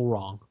every rule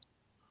wrong.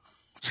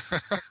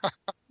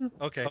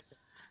 Okay.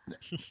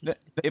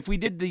 If we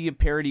did the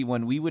parody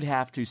one, we would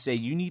have to say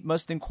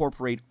must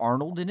incorporate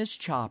Arnold and his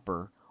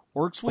chopper,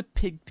 orcs with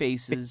pig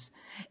faces,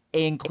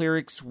 and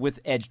clerics with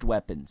edged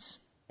weapons.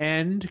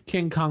 And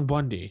King Kong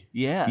Bundy.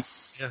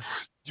 Yes.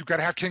 You got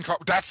to have King Kong.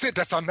 That's it.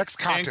 That's our next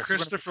contest. And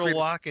Christopher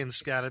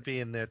Walken's got to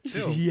be in there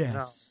too.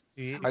 Yes.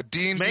 A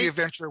D&D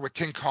adventure with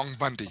King Kong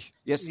Bundy.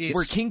 Yes,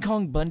 where King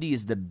Kong Bundy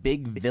is the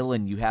big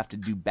villain you have to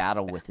do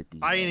battle with at the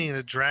end. Fighting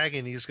the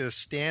dragon, he's going to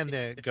stand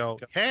there and go,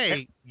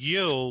 "Hey,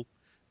 you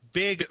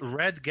big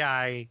red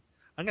guy,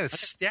 I'm going to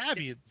stab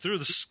you through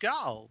the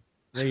skull."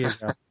 There you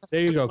go.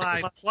 There you go.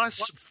 My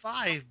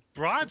 +5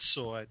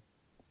 broadsword.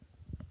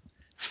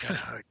 It's going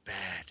to hurt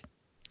bad.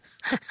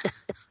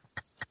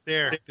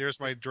 There's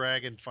my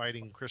dragon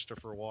fighting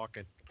Christopher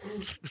Walken.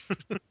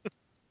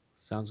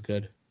 Sounds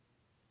good.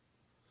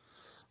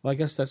 Well, I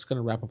guess that's going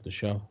to wrap up the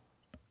show.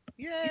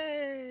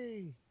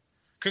 Yay!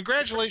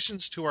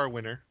 Congratulations to our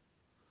winner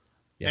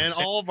Yes. and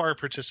all of our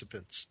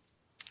participants.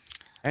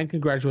 And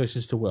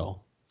congratulations to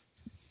Will.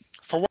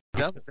 For what?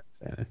 Devil.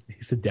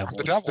 He's the devil. I'm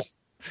the devil.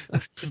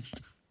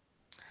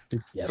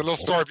 The There's a little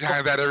story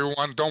behind that,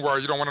 everyone. Don't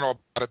worry. You don't want to know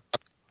about it.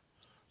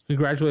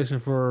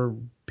 Congratulations for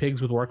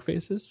pigs with orc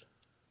faces.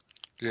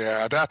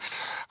 Yeah,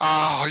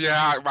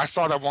 I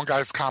saw that one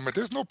guy's comment.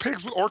 There's no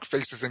pigs with orc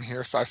faces in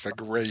here, so I said,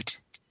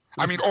 great.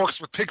 I mean, orcs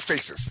with pig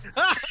faces.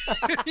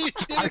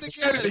 I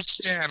said it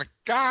again.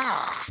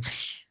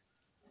 Gosh.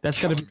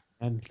 That's going to be,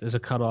 and there's a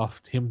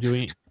cutoff to him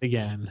doing it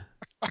again.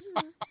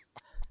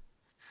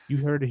 You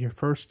heard it here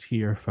first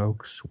here,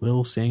 folks.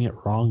 Will saying it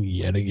wrong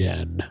yet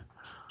again.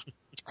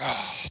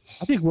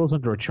 I think Will's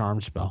under a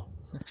charm spell.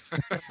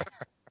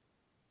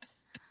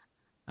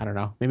 I don't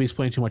know. Maybe he's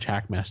playing too much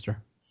Hackmaster.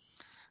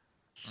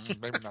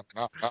 Maybe not.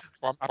 No.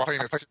 Well, I'm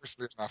playing it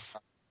seriously enough.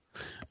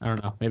 I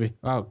don't know. Maybe.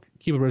 Oh,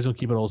 keep it original,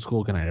 keep it old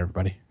school. Good night,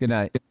 everybody. Good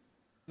night.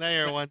 Night,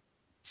 everyone.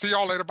 See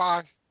y'all later.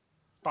 Bye.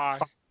 Bye.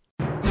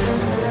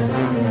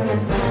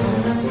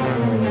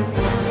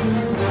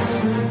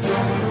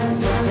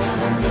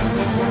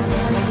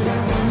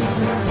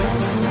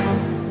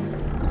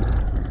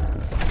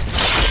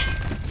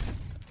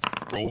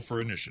 Roll for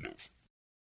initiative.